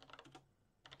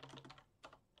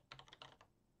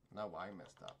 Now I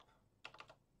messed up.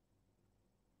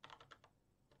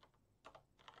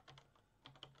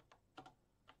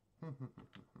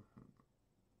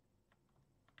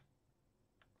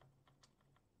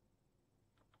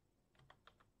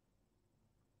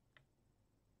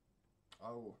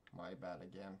 Oh, my bad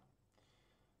again.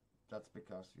 That's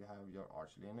because you have your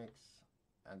Archlinux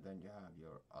and then you have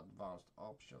your advanced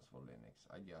options for Linux.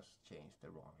 I just changed the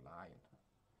wrong line.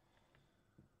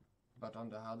 But on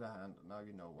the other hand, now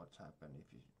you know what's happened if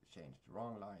you change the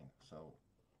wrong line. So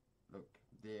look,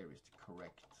 there is the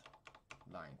correct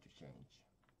line to change.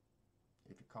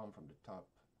 If you come from the top,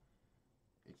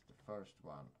 it's the first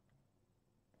one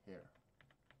here.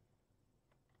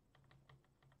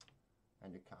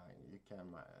 And you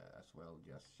can as well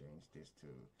just change this to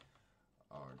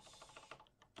Arch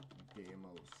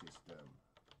demo system,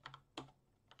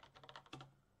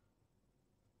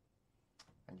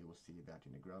 and you will see that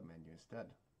in the grub menu instead.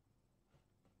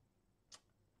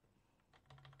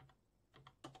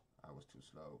 I was too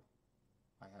slow.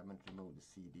 I haven't removed the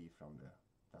CD from the,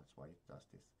 that's why it does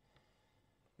this.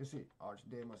 You see, Arch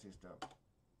demo system,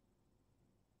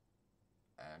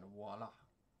 and voila,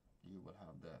 you will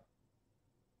have the,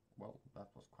 well, that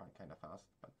was quite kind of fast,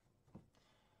 but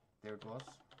there it was.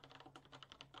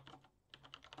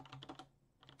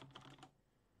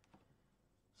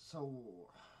 So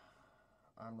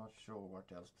I'm not sure what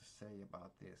else to say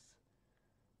about this.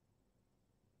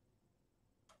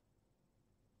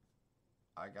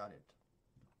 I got it.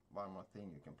 One more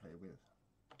thing you can play with.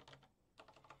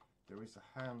 There is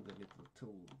a handy little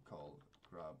tool called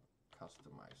Grub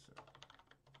Customizer.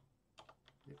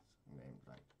 It's named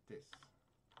like this.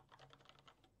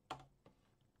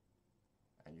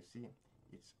 And you see,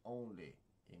 it's only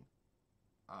in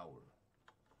hour.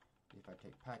 If I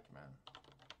take pacman,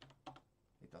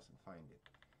 it doesn't find it.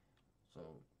 So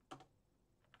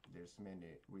there's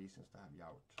many reasons to have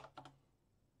Yout.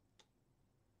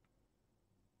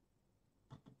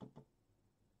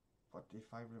 But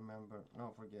if I remember,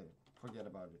 no, forget it. Forget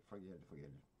about it. Forget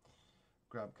it.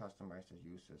 Grub Customizer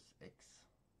uses X.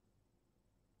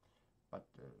 But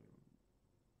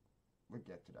we'll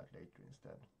get to that later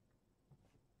instead.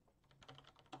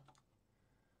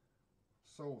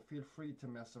 So feel free to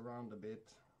mess around a bit.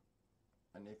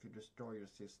 And if you destroy your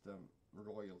system,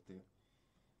 royalty,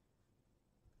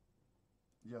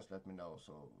 just let me know,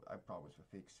 so I promise to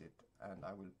fix it. And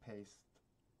I will paste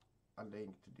a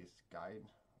link to this guide,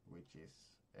 which is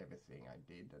everything I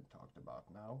did and talked about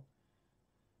now.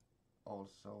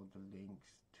 Also the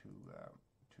links to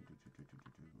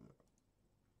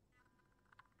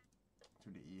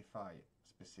the UEFI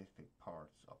specific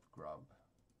parts of Grub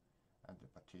and the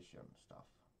partition stuff.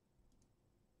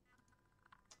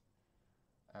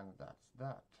 And that's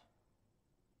that.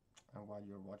 And while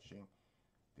you're watching,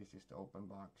 this is the open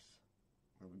box.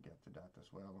 We will get to that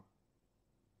as well.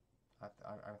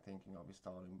 I'm thinking of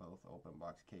installing both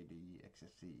OpenBox KDE,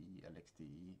 XFCE,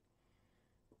 LXDE,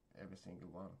 every single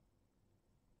one.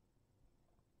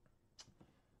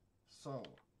 So,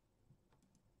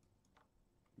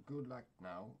 good luck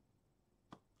now.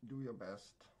 Do your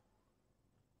best.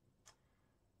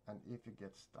 And if you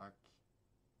get stuck,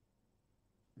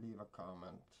 leave a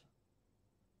comment.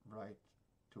 Write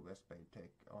to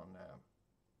Tech on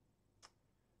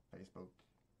Facebook.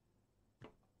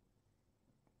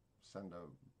 Send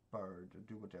a bird,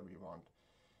 do whatever you want.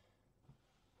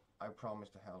 I promise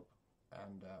to help,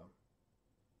 and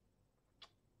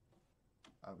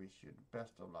I wish you the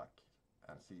best of luck,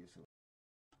 and see you soon.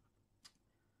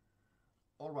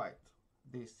 Alright,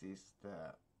 this is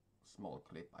the small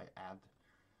clip I add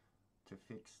to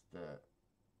fix the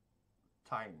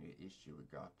tiny issue we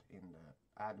got in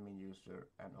the admin user,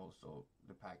 and also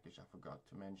the package I forgot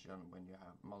to mention when you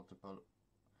have multiple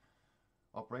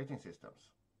operating systems.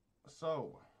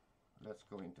 So let's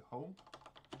go into home.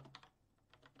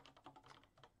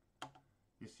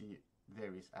 You see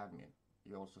there is admin.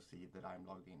 You also see that I'm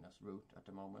logged in as root at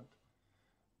the moment.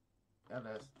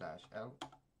 ls-l,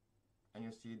 and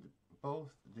you see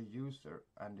both the user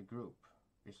and the group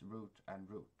is root and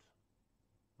root.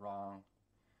 Wrong.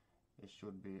 It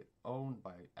should be owned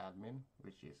by admin,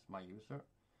 which is my user,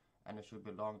 and it should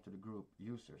belong to the group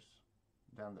users.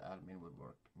 Then the admin would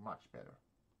work much better.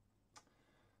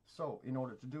 So in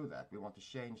order to do that, we want to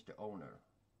change the owner,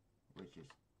 which is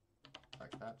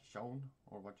like that, shown,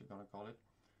 or what you're gonna call it,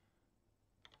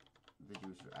 the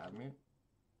user admin,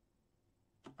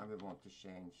 and we want to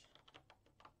change,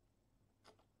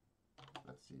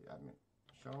 let's see, admin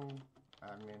shown,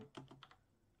 admin,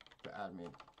 the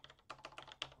admin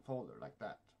folder, like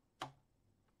that.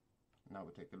 Now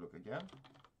we take a look again.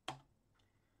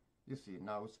 You see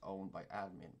now it's owned by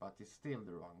admin, but it's still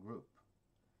the wrong group.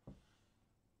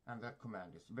 And that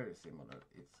command is very similar.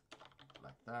 It's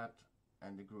like that,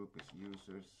 and the group is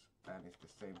users, and it's the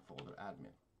same folder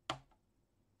admin.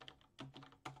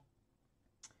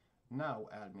 Now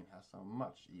admin has a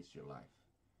much easier life,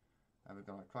 and we're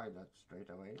gonna try that straight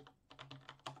away.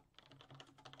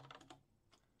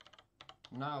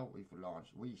 Now if we launch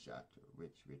WeChat,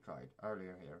 which we tried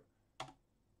earlier here,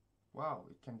 wow,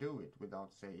 it can do it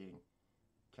without saying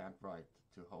can't write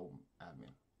to home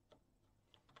admin.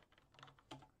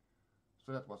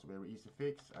 So that was a very easy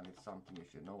fix, and it's something you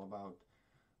should know about,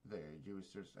 the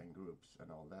users and groups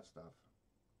and all that stuff.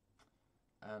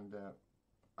 And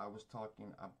I was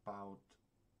talking about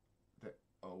the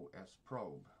OS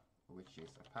probe, which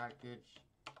is a package.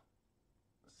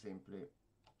 Simply,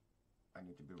 I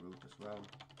need to be root as well.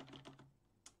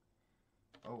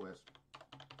 OS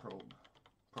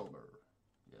prober,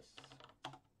 yes.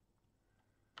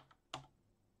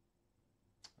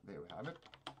 There we have it.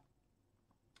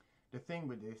 The thing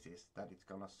with this is that it's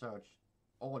gonna search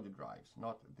all your drives,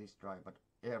 not this drive, but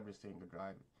every single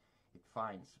drive it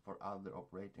finds for other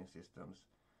operating systems,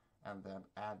 and then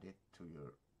add it to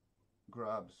your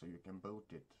grub so you can boot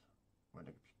it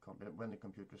when the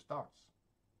computer starts.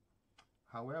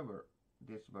 However,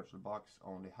 this VirtualBox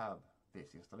only have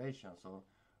this installation, so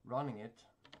running it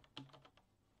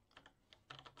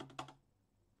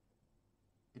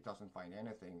doesn't find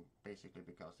anything, basically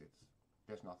because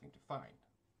there's nothing to find.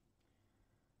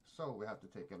 So we have to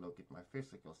take a look at my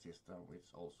physical system,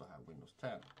 which also have Windows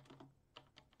 10.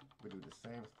 We do the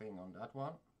same thing on that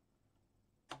one.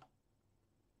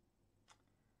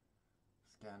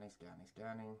 Scanning, scanning,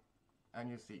 scanning, and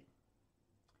you see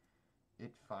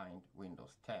it find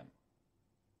Windows 10.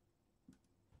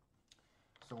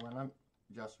 So when I'm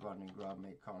just running grub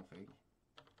make config,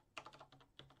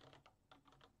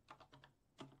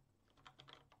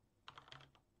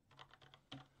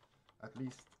 at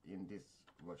least in this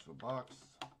VirtualBox,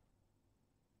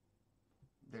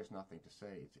 there's nothing to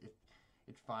say.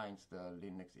 It finds the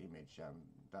Linux image, and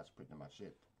that's pretty much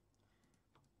it.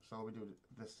 So we do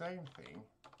the same thing,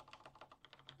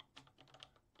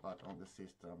 but on the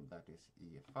system that is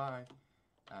UEFI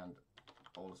and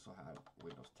also have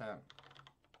Windows 10.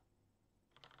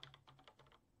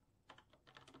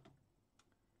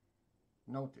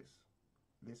 Notice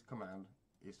this command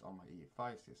is on my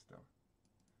UEFI system,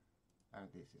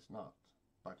 and this is not,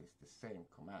 but it's the same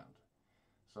command.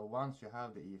 So once you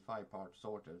have the UEFI part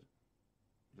sorted,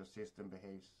 your system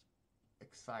behaves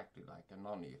exactly like a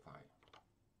non-UEFI.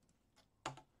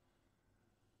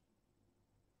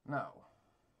 Now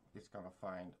it's gonna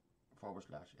find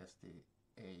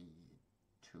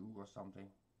 /STA2 or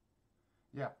something.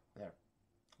 Yeah, there.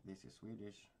 This is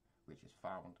Swedish, which is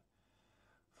found.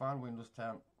 Found Windows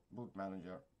 10 boot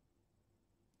manager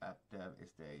at dev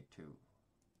STA2.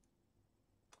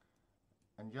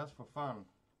 And just for fun,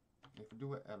 if you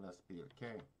do a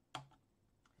lsblk,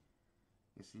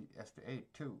 you see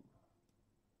STA2.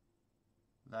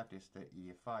 That is the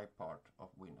UEFI part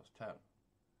of Windows 10.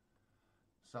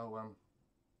 So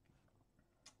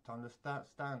to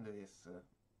understand this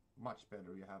much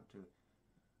better, you have to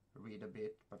read a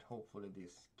bit, but hopefully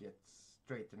this gets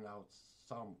straightened out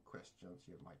some questions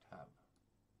you might have.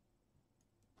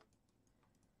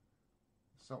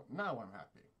 So now I'm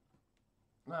happy.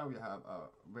 Now you have a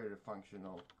very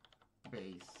functional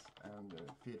base, and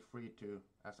feel free to,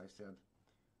 as I said,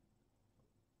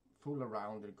 fool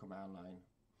around in command line.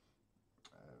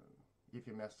 If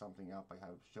you mess something up, I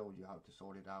have showed you how to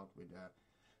sort it out with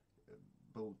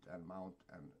boot and mount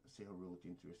and zero root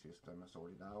into your system and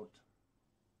sort it out.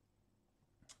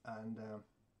 And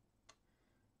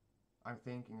I'm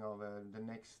thinking of the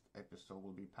next episode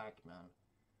will be pacman,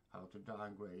 how to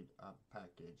downgrade a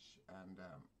package, and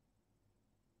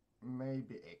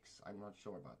maybe X. I'm not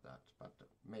sure about that, but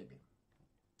maybe.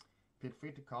 Feel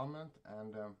free to comment,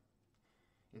 and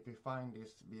if you find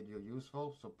this video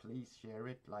useful, so please share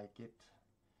it, like it,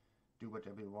 do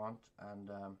whatever you want, and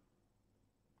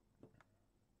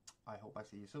I hope I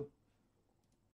see you soon.